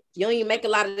shit. You don't even make a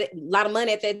lot of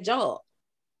money at that job.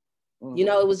 You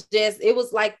know, it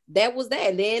was like, that was that.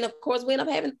 And then of course we ended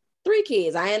up having 3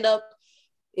 kids.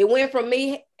 It went from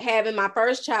me having my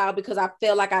first child because I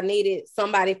felt like I needed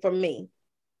somebody for me.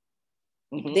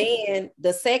 Then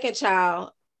the second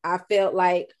child, I felt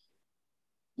like,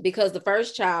 because the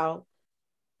first child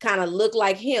kind of looked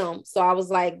like him. So I was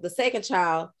like, the second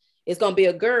child is going to be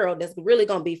a girl that's really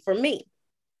going to be for me.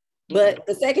 But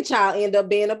the second child ended up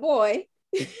being a boy.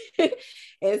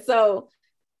 And so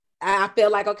I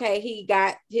felt like, okay, he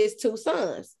got his 2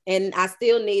 sons and I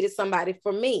still needed somebody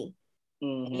for me.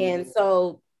 And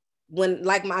so when,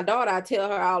 like my daughter, I tell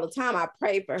her all the time, I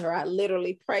pray for her. I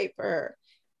literally pray for her.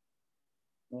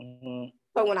 Mm-hmm.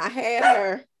 So when I had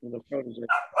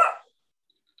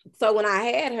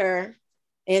her,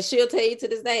 and she'll tell you to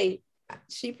this day,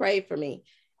 she prayed for me.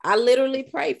 I literally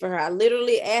prayed for her. I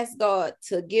literally asked God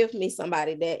to give me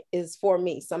somebody that is for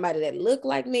me, somebody that look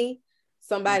like me,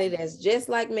 somebody that's just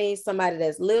like me, somebody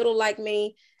that's little like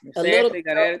me. A little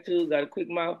got attitude, got a quick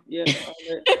mouth. Yeah. She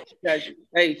got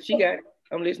it.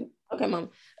 I'm listening. Okay, Mom.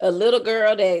 A little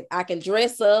girl that I can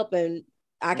dress up and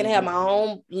I can have my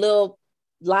own little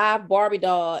live Barbie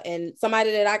doll, and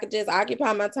somebody that I could just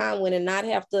occupy my time with and not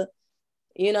have to,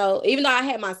 you know, even though I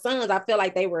had my sons, I feel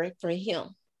like they were for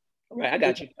him. Right, I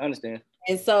got you. I understand.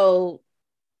 And so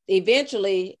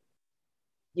eventually,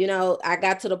 you know, I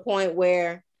got to the point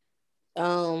where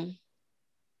I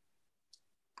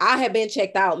had been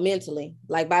checked out mentally.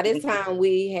 Like by this time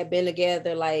we had been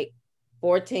together like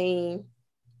 14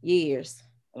 years.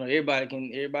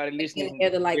 Everybody listening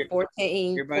together like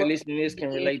 14. Everybody listening to this can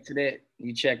relate to that.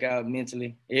 You check out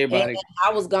mentally. Everybody. And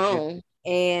I was gone.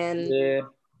 And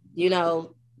you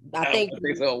know, I think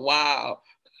so wow.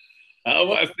 I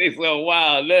want to say so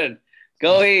wow. Nothing.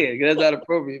 Go ahead. That's not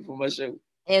appropriate for my show.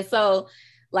 And so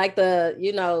like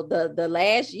the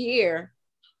last year,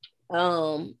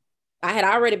 I had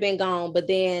already been gone, but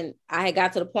then I had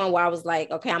got to the point where I was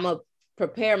like, okay, I'm gonna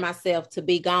prepare myself to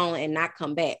be gone and not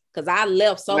come back, because I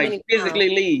left so many physically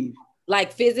times, leave.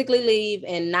 Like physically leave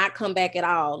and not come back at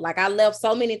all. Like I left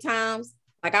so many times.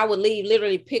 Like I would leave,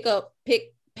 literally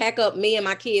pack up me and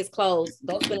my kids' clothes,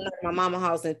 go spend the night at my mama's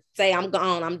house and say, I'm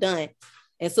gone, I'm done.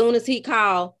 As soon as he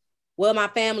called, well, my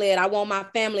family, I want my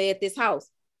family at this house.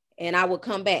 And I would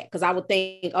come back because I would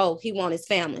think, oh, he want his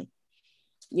family,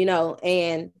 you know,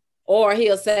 or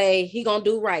he'll say, he gonna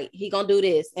do right, he gonna do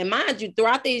this. And mind you,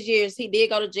 throughout these years, he did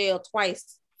go to jail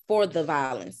twice for the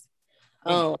violence.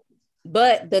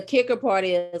 But the kicker part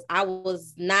is I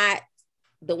was not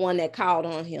the one that called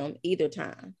on him either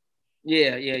time.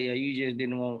 Yeah. You just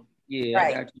didn't want, right.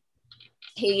 I got you.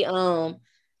 He,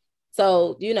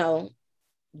 so, you know,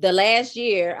 the last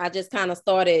year, I just kind of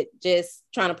started just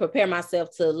trying to prepare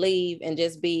myself to leave and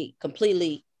just be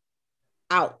completely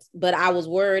out. But I was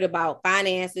worried about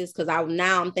finances because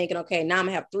I'm thinking, okay, now I'm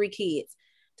gonna have 3 kids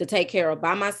to take care of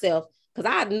by myself. Because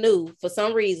I knew, for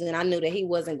some reason, I knew that he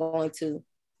wasn't going to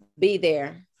be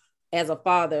there as a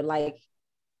father like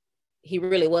he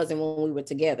really wasn't when we were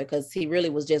together, because he really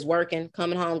was just working,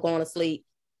 coming home, going to sleep,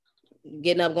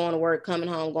 getting up, going to work, coming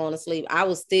home, going to sleep. I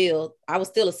was still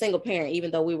a single parent, even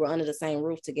though we were under the same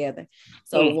roof together.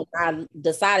 So when I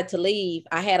decided to leave,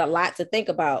 I had a lot to think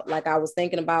about. Like I was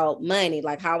thinking about money,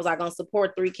 like how was I going to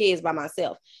support 3 kids by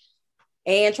myself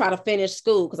and try to finish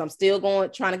school, because I'm still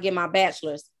trying to get my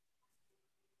bachelor's.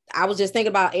 I was just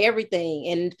thinking about everything.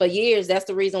 And for years, that's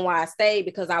the reason why I stayed,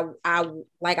 because I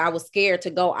was scared to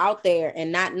go out there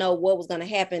and not know what was going to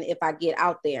happen if I get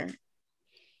out there.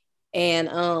 And,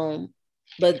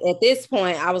 but at this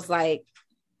point I was like,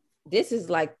 this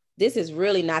is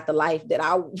really not the life that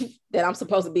I'm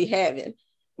supposed to be having.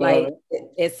 Like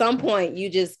at some point you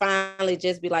just finally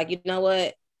just be like, you know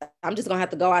what? I'm just gonna have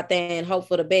to go out there and hope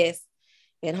for the best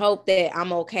and hope that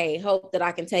I'm okay. Hope that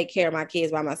I can take care of my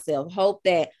kids by myself. Hope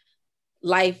that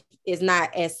life is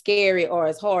not as scary or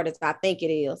as hard as I think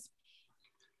it is.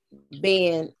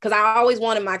 Because I always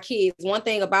wanted my kids. One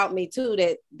thing about me too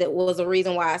that was a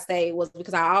reason why I stayed was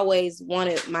because I always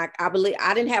wanted I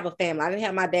didn't have a family. I didn't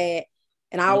have my dad.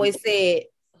 And I always said,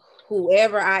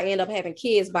 whoever I end up having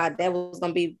kids by, that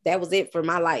was it for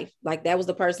my life. Like that was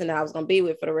the person that I was going to be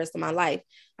with for the rest of my life.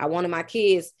 I wanted my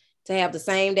kids to have the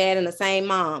same dad and the same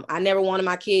mom. I never wanted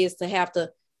my kids to have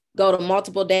to go to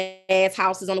multiple dads'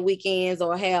 houses on the weekends,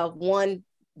 or have one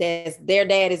that's their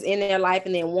dad is in their life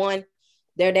and then one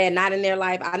their dad not in their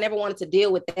life. I never wanted to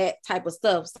deal with that type of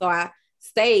stuff. So I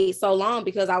stayed so long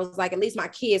because I was like, at least my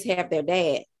kids have their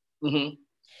dad. Mm-hmm.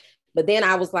 But then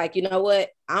I was like, you know what?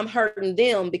 I'm hurting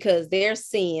them because they're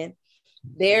seeing,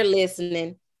 they're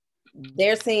listening,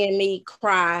 they're seeing me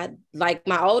cry. Like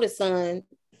my oldest son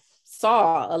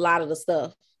saw a lot of the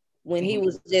stuff when he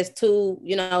was just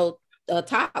a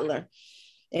toddler.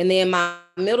 And then my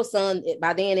middle son,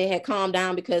 by then it had calmed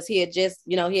down because he had just,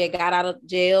 he had got out of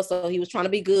jail. So he was trying to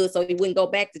be good so he wouldn't go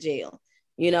back to jail,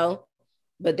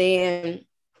 But then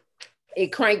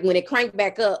when it cranked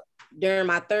back up during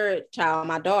my 3rd child,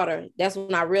 my daughter, that's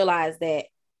when I realized that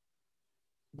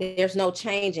there's no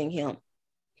changing him.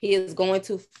 He is going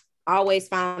to always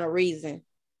find a reason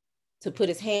to put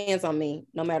his hands on me,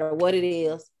 no matter what it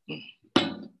is,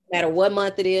 no matter what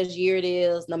month it is, year it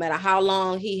is, no matter how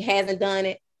long he hasn't done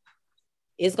it.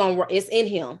 It's in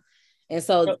him. And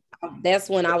so that's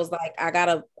when I was like, I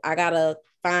gotta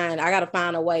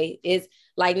find a way. It's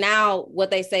like now what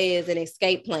they say is an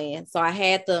escape plan. So I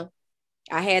had to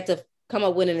come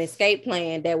up with an escape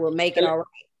plan that will make it all right.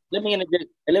 Let me interject.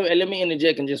 Let me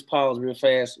interject and just pause real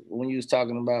fast when you was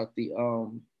talking about the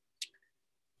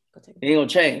it ain't gonna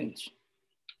change.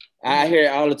 I hear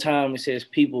it all the time. It says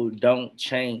people don't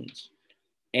change,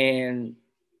 and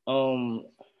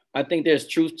I think there's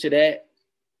truth to that.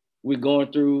 We're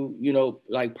going through,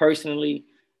 like personally,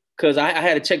 because I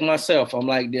had to check myself. I'm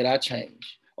like, did I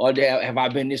change? Or have I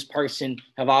been this person?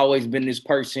 Have I always been this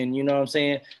person? You know what I'm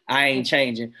saying? I ain't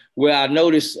changing. Well, I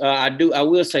notice I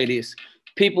will say this.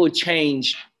 People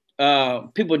change.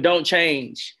 People don't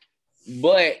change,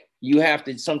 but you have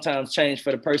to sometimes change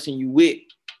for the person you with.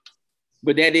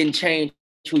 But that didn't change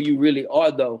who you really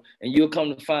are, though. And you'll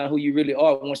come to find who you really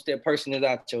are once that person is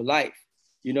out your life.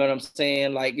 You know what I'm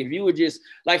saying? Like if you were just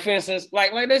like, for instance,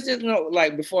 like let's just know,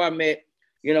 like before I met,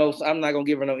 so I'm not gonna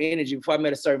give her no energy. Before I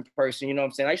met a certain person, you know what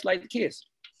I'm saying? I used to like to kiss.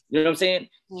 You know what I'm saying?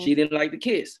 Mm-hmm. She didn't like the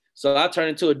kiss. So I turned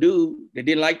into a dude that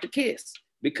didn't like the kiss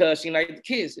because she liked the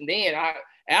kiss. And then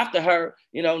after her,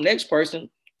 next person,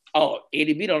 oh,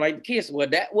 Eddie B don't like the kiss. Well,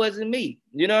 that wasn't me.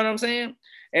 You know what I'm saying?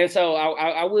 And so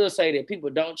I will say that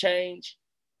people don't change.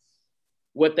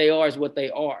 What they are is what they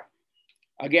are.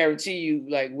 I guarantee you,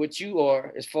 like what you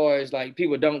are, as far as like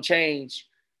people don't change.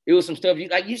 It was some stuff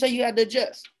you say you had to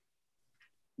adjust.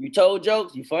 You told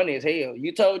jokes, you funny as hell.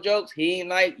 You told jokes, he ain't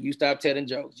like, you stop telling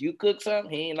jokes. You cook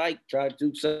something, he ain't like, try to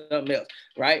do something else,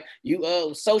 right?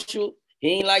 You social, he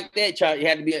ain't like that. You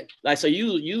had to be like, so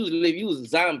you was a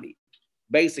zombie,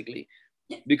 basically,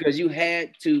 because you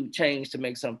had to change to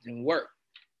make something work.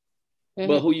 Mm-hmm.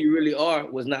 But who you really are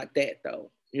was not that though.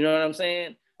 You know what I'm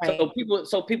saying? Right.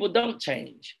 So people don't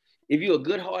change. If you're a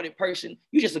good-hearted person,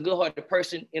 you're just a good-hearted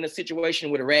person in a situation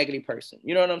with a raggedy person.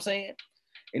 You know what I'm saying?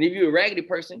 And if you're a raggedy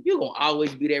person, you're going to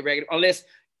always be that raggedy, unless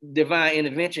divine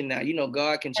intervention now.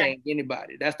 God can change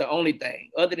anybody. That's the only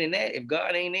thing. Other than that, if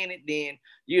God ain't in it, then,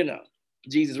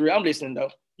 Jesus real. I'm listening,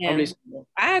 though. Yeah. I'm listening.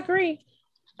 I agree.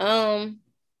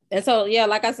 And so, yeah,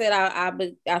 like I said,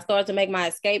 I started to make my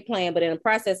escape plan, but in the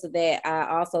process of that,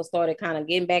 I also started kind of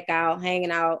getting back out,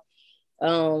 hanging out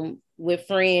with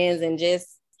friends and just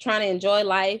trying to enjoy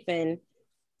life. And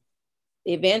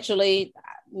eventually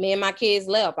me and my kids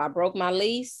left. I broke my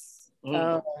lease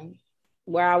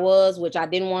where I was, which I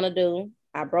didn't want to do.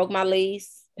 I broke my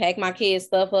lease, packed my kids'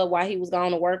 stuff up while he was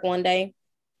going to work one day.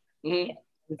 Mm-hmm.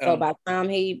 So by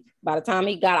the time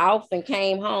he got off and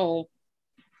came home,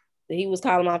 he was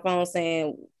calling my phone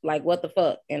saying, like, what the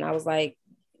fuck? And I was like,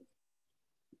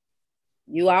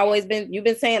 you've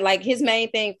been saying, like, his main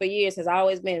thing for years has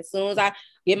always been, as soon as I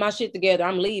get my shit together,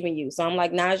 I'm leaving you. So I'm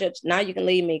like, now you can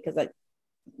leave me, because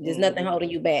there's nothing holding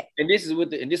you back. And this is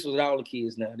with all the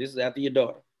kids now. This is after your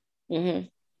daughter. Mm-hmm.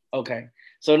 Okay.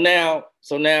 So now,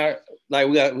 like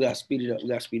we got to speed it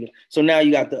up. So now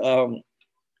you got the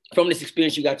from this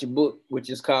experience, you got your book, which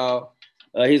is called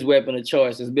His Weapon of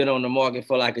Choice. It's been on the market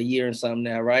for like a year and something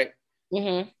now, right?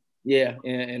 Mm-hmm. Yeah,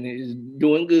 and it's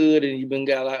doing good, and you've been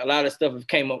got a lot of stuff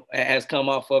has come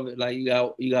off of it. Like you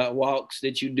got walks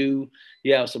that you do,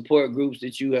 you have support groups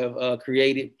that you have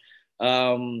created,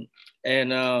 and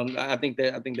I think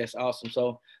that's awesome.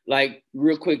 So, like,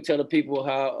 real quick, tell the people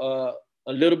how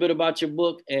a little bit about your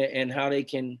book and how they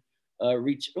can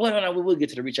reach. Well, no, we will get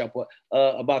to the reach out part.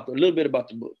 A little bit about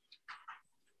the book.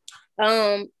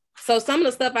 So some of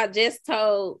the stuff I just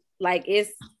told, like,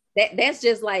 that's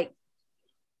just like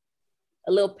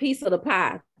a little piece of the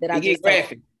pie that I just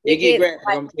graphic. It get graphic.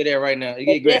 Like, I'm gonna say that right now. It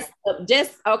get graphic.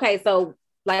 Just okay. So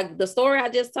like the story I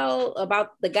just told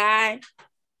about the guy,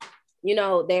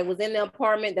 that was in the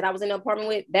apartment that I was in the apartment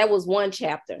with, that was one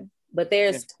chapter. But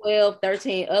there's 12,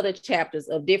 13 other chapters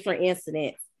of different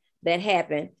incidents that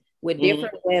happened with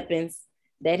different weapons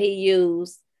that he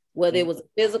used, whether it was a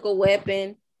physical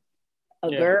weapon, a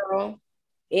girl.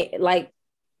 Like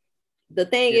the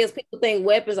thing is, people think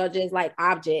weapons are just like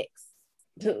objects.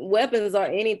 Weapons are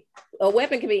a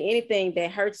weapon can be anything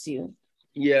that hurts you.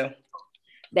 Yeah.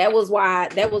 That was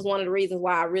one of the reasons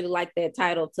why I really liked that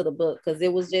title to the book, because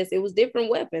it was different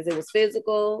weapons. It was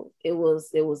physical. It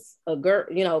was a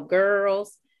girl,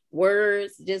 girls,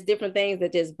 words, just different things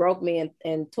that just broke me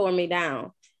and tore me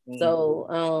down. Mm-hmm.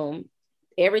 So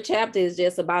every chapter is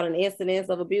just about an incident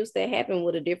of abuse that happened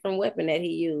with a different weapon that he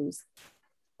used.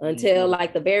 Until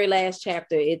like the very last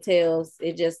chapter, it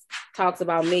just talks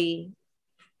about me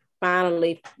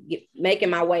finally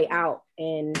making my way out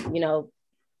and,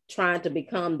 trying to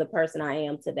become the person I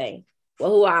am today. Well,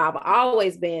 who I've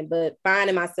always been, but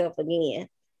finding myself again.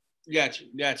 Got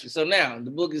you. So now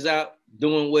the book is out.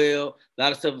 doing well. A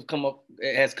lot of stuff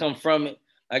has come from it,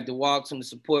 like the walks and the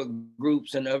support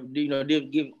groups, and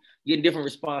getting different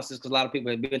responses because a lot of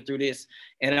people have been through this.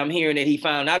 And I'm hearing that he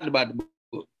found out about the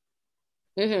book.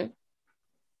 Mm-hmm.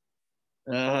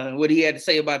 What he had to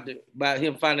say about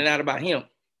him finding out about him.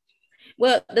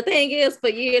 Well, the thing is, for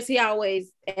years he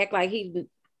always act like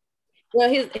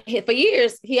for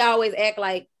years he always act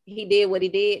like he did what he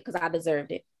did because I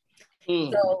deserved it.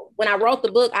 So when I wrote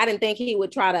the book, I didn't think he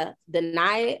would try to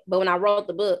deny it. But when I wrote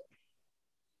the book,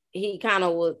 he kind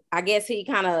of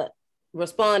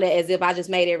responded as if I just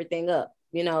made everything up.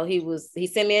 You know, he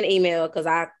sent me an email because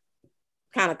I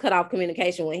kind of cut off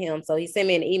communication with him. So he sent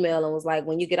me an email and was like,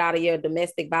 when you get out of your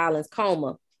domestic violence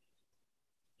coma,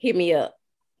 hit me up.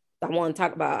 I want to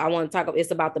talk about,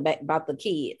 it's about the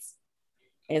kids.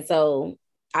 And so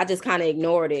I just kind of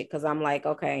ignored it because I'm like,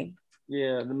 okay.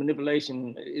 Yeah, the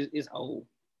manipulation is old.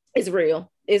 It's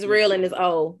real. It's real and it's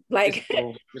old. Like,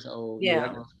 it's old.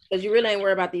 Yeah, because you really ain't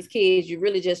worried about these kids. You're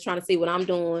really just trying to see what I'm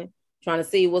doing, trying to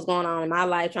see what's going on in my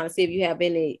life, trying to see if you have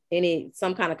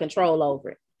some kind of control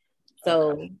over it.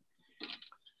 So,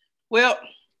 well,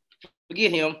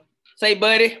 forget him. Say,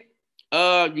 buddy,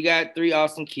 you got 3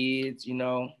 awesome kids. You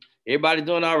know, everybody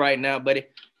doing all right now, buddy.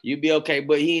 You'll be okay,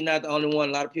 but he's not the only one.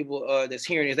 A lot of people that's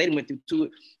hearing this, they went through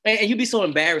it. And you'd be so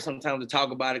embarrassed sometimes to talk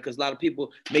about it because a lot of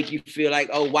people make you feel like,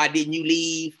 oh, why didn't you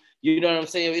leave? You know what I'm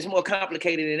saying? It's more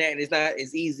complicated than that, and it's not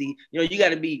as easy. You know, you got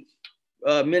to be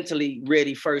mentally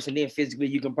ready first, and then physically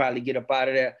you can probably get up out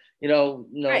of there.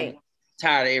 Right.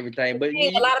 Tired of everything. But a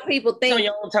lot of people think on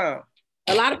your own time.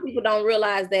 A lot of people don't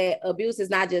realize that abuse is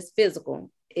not just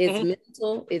physical; it's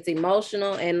mental, it's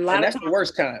emotional, and that's the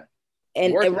worst kind.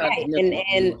 And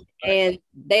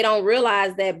they don't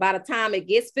realize that by the time it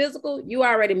gets physical, you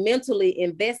already mentally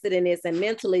invested in this and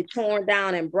mentally torn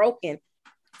down and broken.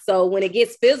 So when it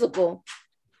gets physical,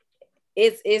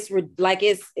 the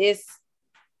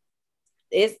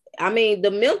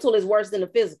mental is worse than the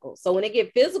physical. So when it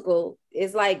get physical,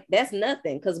 it's like that's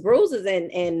nothing because bruises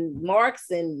and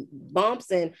marks and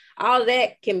bumps and all of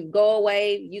that can go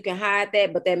away. You can hide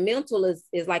that, but that mental is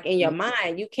like in your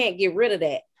mind. You can't get rid of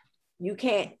that. You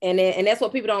can't, and that's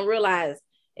what people don't realize.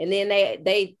 And then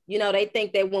they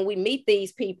think that when we meet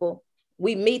these people,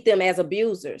 we meet them as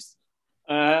abusers.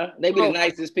 They be the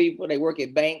nicest people. They work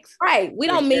at banks. Right. We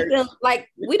don't meet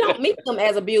them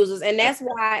as abusers, and that's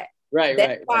why.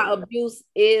 Why abuse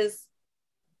is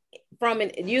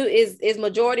is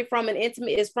majority from an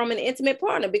intimate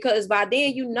partner, because by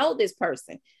then you know this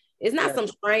person. It's not some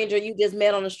stranger you just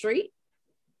met on the street.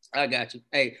 I got you.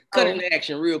 Hey, cut into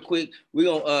action real quick. We're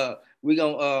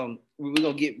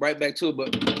gonna get right back to it,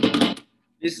 but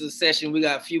this is a session. We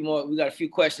got a few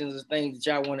questions and things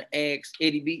that y'all want to ask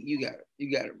Eddie B. You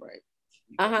got it right.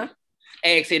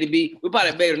 Ask Eddie B. We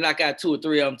probably better knock out 2 or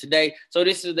 3 of them today. So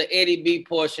this is the Eddie B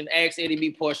portion, Ask Eddie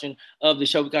B portion of the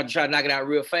show. We got to try to knock it out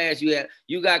real fast.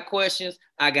 You got questions,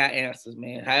 I got answers,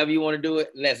 man. However you want to do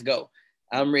it, let's go.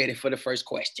 I'm ready for the first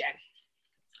question.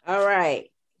 All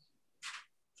right.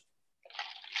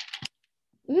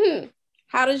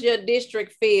 How does your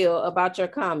district feel about your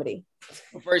comedy?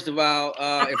 First of all,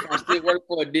 if I still work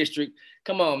for a district,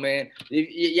 come on, man.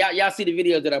 Y'all see the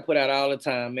videos that I put out all the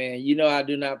time, man. You know I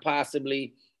do not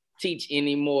possibly teach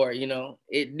anymore. You know,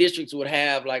 districts would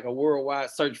have like a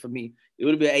worldwide search for me. It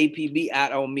would be an APB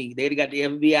out on me. They'd got the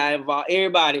FBI involved,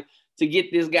 everybody to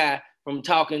get this guy from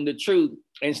talking the truth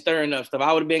and stirring up stuff.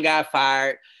 I would have been got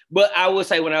fired. But I would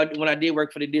say when I did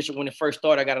work for the district, when it first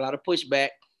started, I got a lot of pushback.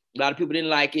 A lot of people didn't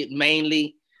like it,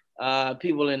 mainly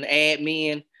people in the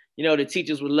admin. You know, the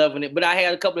teachers were loving it. But I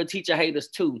had a couple of teacher haters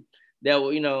too that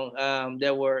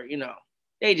were,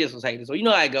 they just was haters. So you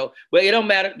know how I go. But it don't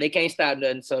matter. They can't stop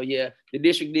nothing. So yeah, the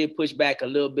district did push back a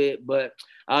little bit, but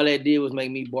all that did was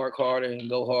make me bark harder and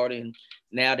go harder. And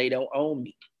now they don't own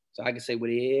me. So I can say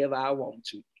whatever I want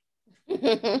to.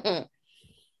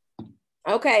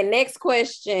 Okay, next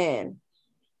question.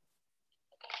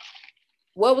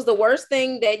 What was the worst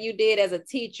thing that you did as a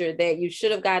teacher that you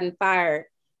should have gotten fired?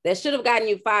 That should have gotten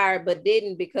you fired, but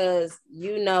didn't because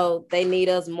they need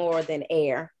us more than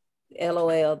air.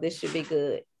 LOL, this should be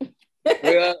good.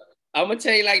 Well, I'm going to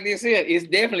tell you like this here. It's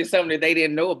definitely something that they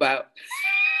didn't know about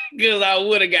because I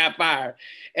would have got fired.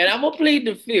 And I'm going to plead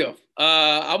the 5th.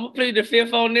 I'm going to plead the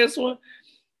 5th on this one.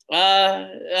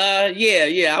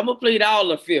 Yeah. I'm going to plead all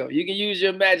the 5th. You can use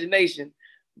your imagination.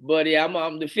 But yeah,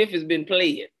 the 5th has been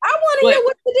played. I want to hear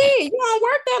what you did. You don't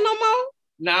work there no more?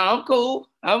 Nah, I'm cool.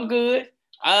 I'm good.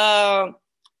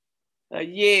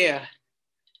 Yeah.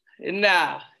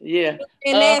 Nah, yeah.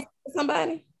 And ask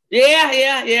somebody?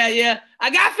 Yeah. I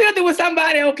got filthy with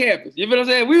somebody on campus. You know what I'm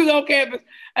saying? We was on campus.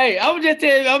 Hey, I'm gonna just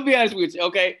tell you, I'm gonna be honest with you,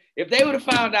 okay? If they would have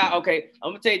found out, okay,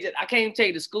 I'm gonna tell you, I can't even tell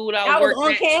you the school I was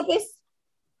on at. Campus?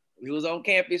 We was on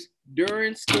campus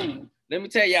during school. Let me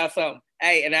tell y'all something.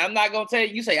 Hey, and I'm not gonna tell you,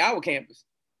 you say our campus.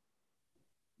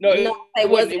 No, it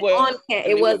wasn't on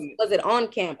campus. Was it on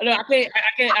campus? No, I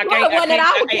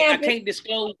can't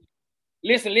disclose.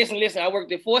 Listen. I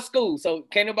worked at 4 schools, so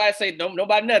can't nobody say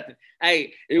nobody nothing.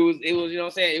 Hey, it was, you know what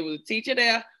I'm saying? It was a teacher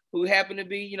there who happened to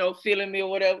be, you know, feeling me or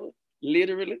whatever,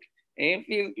 literally and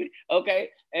physically. Okay.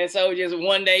 And so just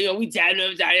one day, you know, we chilling,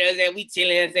 and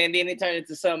then it turned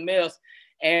into something else.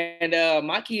 And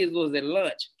my kids was at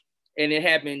lunch, and it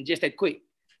happened just that quick.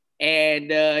 And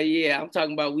yeah, I'm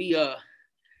talking about we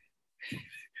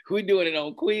doing it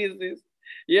on quizzes.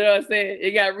 You know what I'm saying?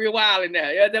 It got real wild in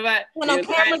there. You know what I'm saying?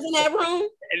 No cameras in that room?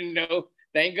 No,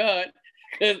 thank God.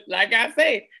 Because like I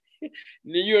say,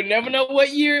 you'll never know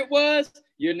what year it was.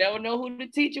 You'll never know who the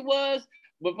teacher was.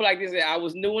 But like this, I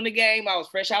was new in the game. I was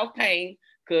fresh out of pain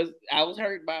because I was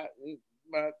hurt by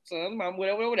my son, mom,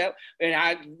 whatever. And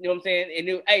I, you know what I'm saying?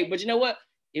 And hey, but you know what?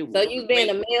 So you being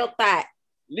a male thought.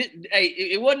 Hey,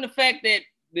 it wasn't the fact that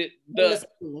the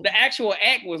actual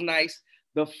act was nice.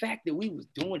 The fact that we was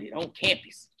doing it on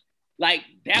campus, like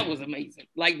that was amazing.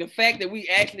 Like the fact that we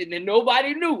actually, and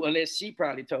nobody knew unless she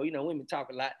probably told. You know, women talk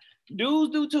a lot.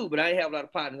 Dudes do too, but I didn't have a lot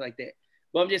of partners like that.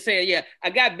 But I'm just saying, yeah, I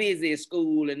got busy at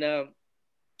school, and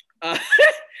I'm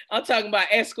talking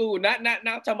about at school, not I'm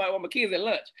talking about when my kids at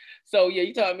lunch. So yeah,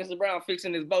 you talking Mr. Brown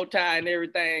fixing his bow tie and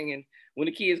everything, and when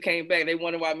the kids came back, they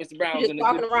wondered why Mr. Brown was just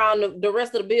walking around the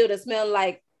rest of the building smelling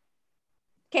like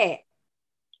cat.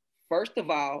 First of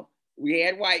all, we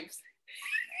had wipes.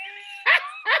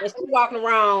 And she walking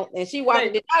around, and she walking.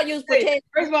 Hey, did I use protection? Hey,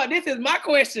 first of all, this is my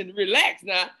question. Relax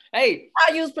now. Hey,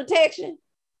 I use protection.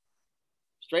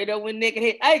 Straight up with naked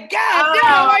head. Hey, God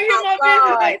damn, why you in my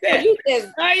business like that?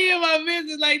 Why you in my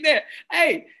business like that?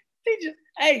 Hey,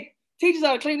 teachers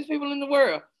are the cleanest people in the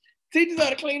world. Teachers are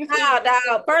the cleanest.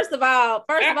 No. First of all,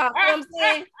 you know what I'm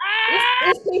saying?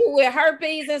 It's people with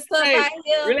herpes and stuff out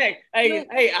here. Relax.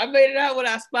 Hey, I made it out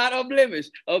without spot or blemish.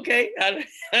 Okay, I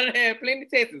had plenty of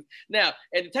tests. Now,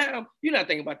 at the time, you're not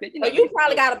thinking about that. You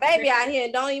probably got a baby out here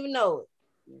and don't even know it.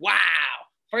 Wow.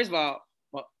 First of all,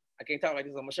 I can't talk like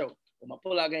this on my show. But my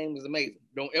pullout game was amazing.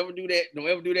 Don't ever do that.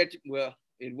 Well,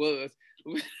 it was.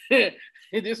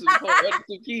 This was for the other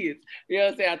 2 kids. You know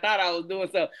what I'm saying? I thought I was doing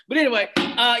something. But anyway,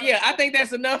 yeah, I think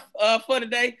that's enough for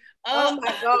today. Oh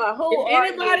my God.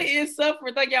 If anybody is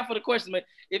suffering, thank y'all for the question, man.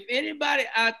 If anybody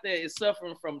out there is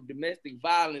suffering from domestic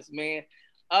violence, man,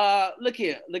 look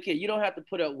here. You don't have to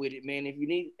put up with it, man. If you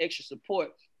need extra support,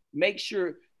 make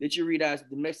sure that you read out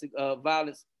domestic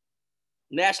violence.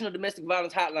 National Domestic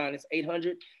Violence Hotline is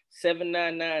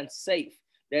 800-799-SAFE.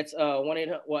 That's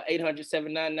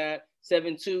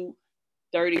 1-800-799-7233.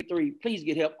 Please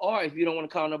get help. Or if you don't want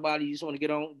to call nobody, you just want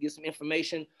to get some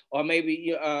information, or maybe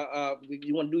you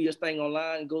want to do your thing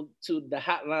online, go to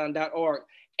thehotline.org.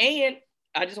 And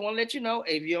I just want to let you know,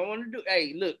 if you don't want to do,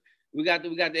 hey, look, we got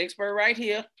the expert right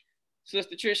here,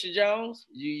 Sister Trisha Jones.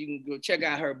 You can go check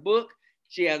out her book.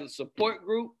 She has a support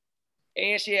group,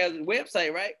 and she has a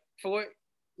website, right, for it?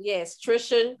 Yes,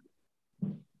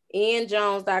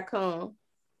 TrishaNJones.com.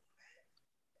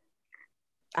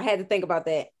 I had to think about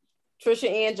that.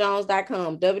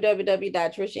 TrishaNJones.com.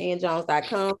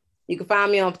 www.TrishaNJones.com. You can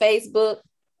find me on Facebook,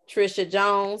 Trisha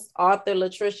Jones, author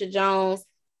Latricia Jones,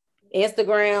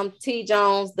 Instagram,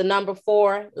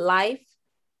 TJones4 Life.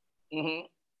 Mm-hmm.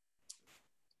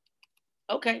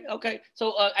 Okay.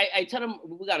 So I tell them,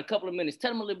 we got a couple of minutes. Tell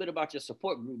them a little bit about your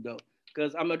support group, though.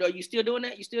 Because are you still doing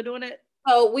that?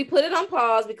 So we put it on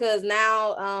pause because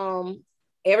now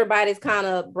everybody's kind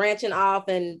of branching off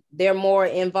and they're more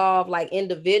involved like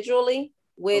individually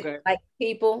with like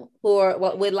people who are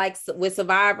with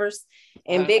survivors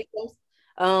and victims.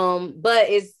 But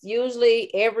it's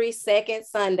usually every second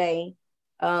Sunday.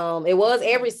 It was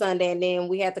every Sunday, and then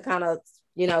we had to kind of,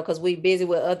 because we busy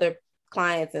with other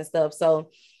clients and stuff.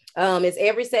 So it's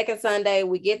every second Sunday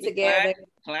we get together.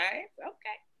 Clients?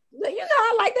 Okay.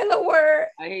 I like that little word.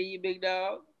 I hear you, big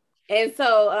dog. And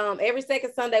so every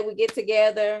second Sunday we get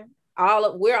together.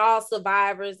 We're all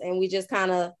survivors, and we just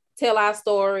kind of tell our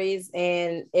stories.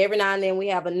 And every now and then we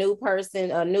have a new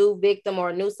person, a new victim or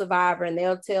a new survivor, and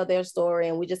they'll tell their story,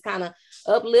 and we just kind of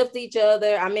uplift each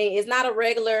other. I mean, it's not a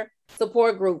regular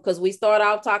support group because we start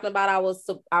off talking about our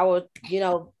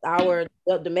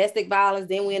domestic violence.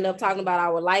 Then we end up talking about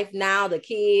our life now, the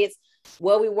kids,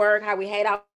 where we work, how we hate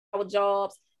our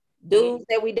dudes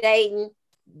that we dating,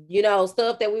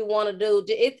 stuff that we want to do.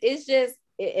 It's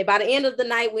by the end of the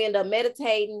night, we end up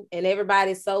meditating, and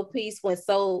everybody's so peaceful and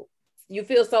so you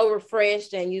feel so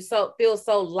refreshed, and you feel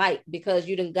so light because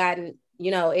you done gotten,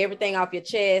 everything off your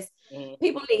chest. Mm-hmm.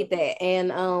 People need that, and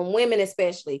women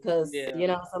especially, because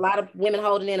it's a lot of women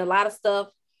holding in a lot of stuff,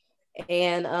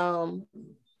 and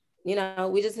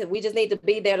we just need to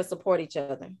be there to support each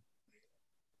other.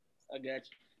 I got you.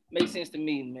 Makes sense to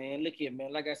me, man. Look here,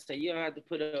 man. Like I said, you don't have to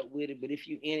put up with it, but if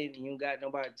you in it and you don't got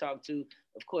nobody to talk to,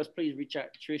 of course, please reach out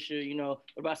to Trisha. What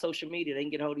about social media? They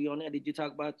can get a hold of you on that. Did you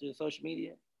talk about your social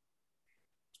media?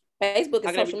 Facebook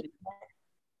is social media.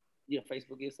 Yeah,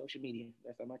 Facebook is social media.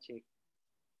 That's how I check.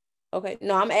 Okay,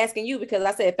 no, I'm asking you because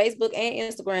I said Facebook and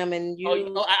Instagram, and you.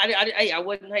 I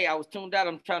wasn't. Hey, I was tuned out.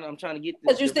 I'm trying to get.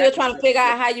 Because you're still trying to figure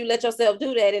out how you let yourself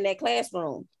do that in that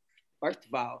classroom. First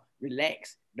of all,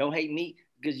 relax. Don't hate me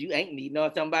because you ain't me. You know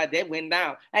what I'm talking about? That went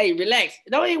down. Hey, relax.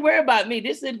 Don't even worry about me.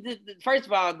 This is first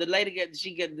of all, the lady got.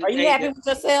 Are you happy with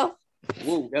yourself?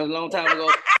 Woo, that was a long time ago.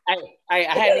 I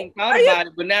hadn't even thought about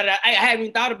it, but now that I haven't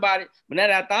even thought about it, but now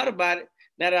that I thought about it,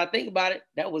 now that I think about it,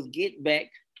 that was get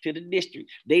back to the district.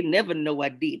 They never know I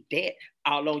did that.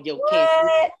 All on your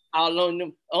campus. All on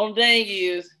them. Only thing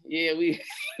is, we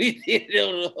did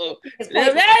it.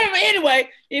 Anyway,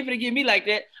 if it give me like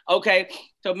that, okay.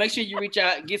 So make sure you reach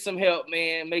out, get some help,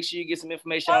 man. Make sure you get some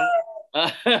information.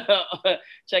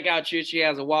 Check out Trish. She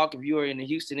has a walk. If you are in the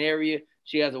Houston area,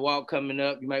 she has a walk coming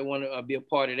up. You might want to be a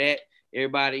part of that.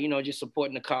 Everybody, just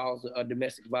supporting the cause of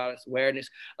domestic violence awareness.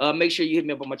 Make sure you hit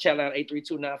me up on my chat line,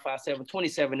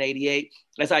 832-957-2788.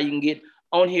 That's how you can get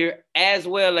on here, as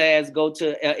well as go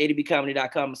to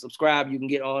adbcomedy.com and subscribe. You can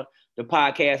get on the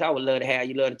podcast. I would love to have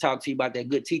you. Love to talk to you about that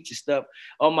good teacher stuff.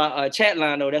 On my chat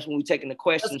line, though, that's when we're taking the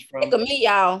questions from. Look at me,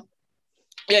 y'all.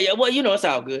 Yeah. Well, it's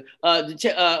all good. For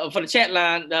the chat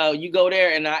line, you go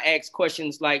there and I ask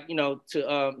questions like, to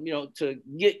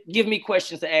give me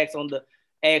questions to ask on the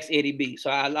Ask Eddie B. So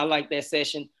I like that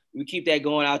session. We keep that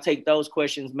going. I'll take those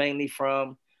questions mainly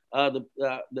from the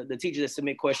teachers that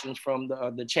submit questions from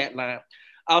the chat line.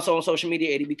 Also on social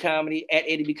media, Eddie B Comedy, at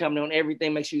Eddie B Comedy on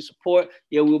everything. Make sure you support.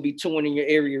 We'll be touring in your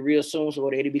area real soon. So go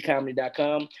to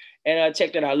eddybcomedy.com and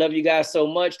check that out. I love you guys so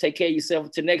much. Take care of yourself.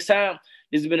 Until next time,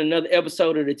 this has been another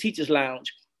episode of the Teachers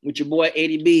Lounge with your boy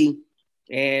Eddie B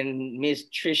and Miss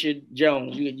Trisha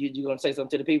Jones. You gonna say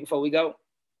something to the people before we go?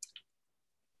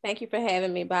 Thank you for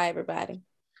having me. Bye, everybody.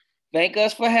 Thank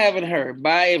us for having her.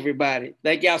 Bye, everybody.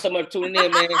 Thank y'all so much for tuning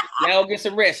in, man. Y'all get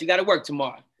some rest. You got to work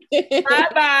tomorrow.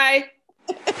 Bye-bye.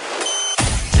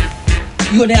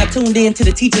 You are now tuned in to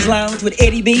the Teachers Lounge with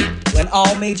Eddie B on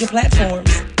all major platforms.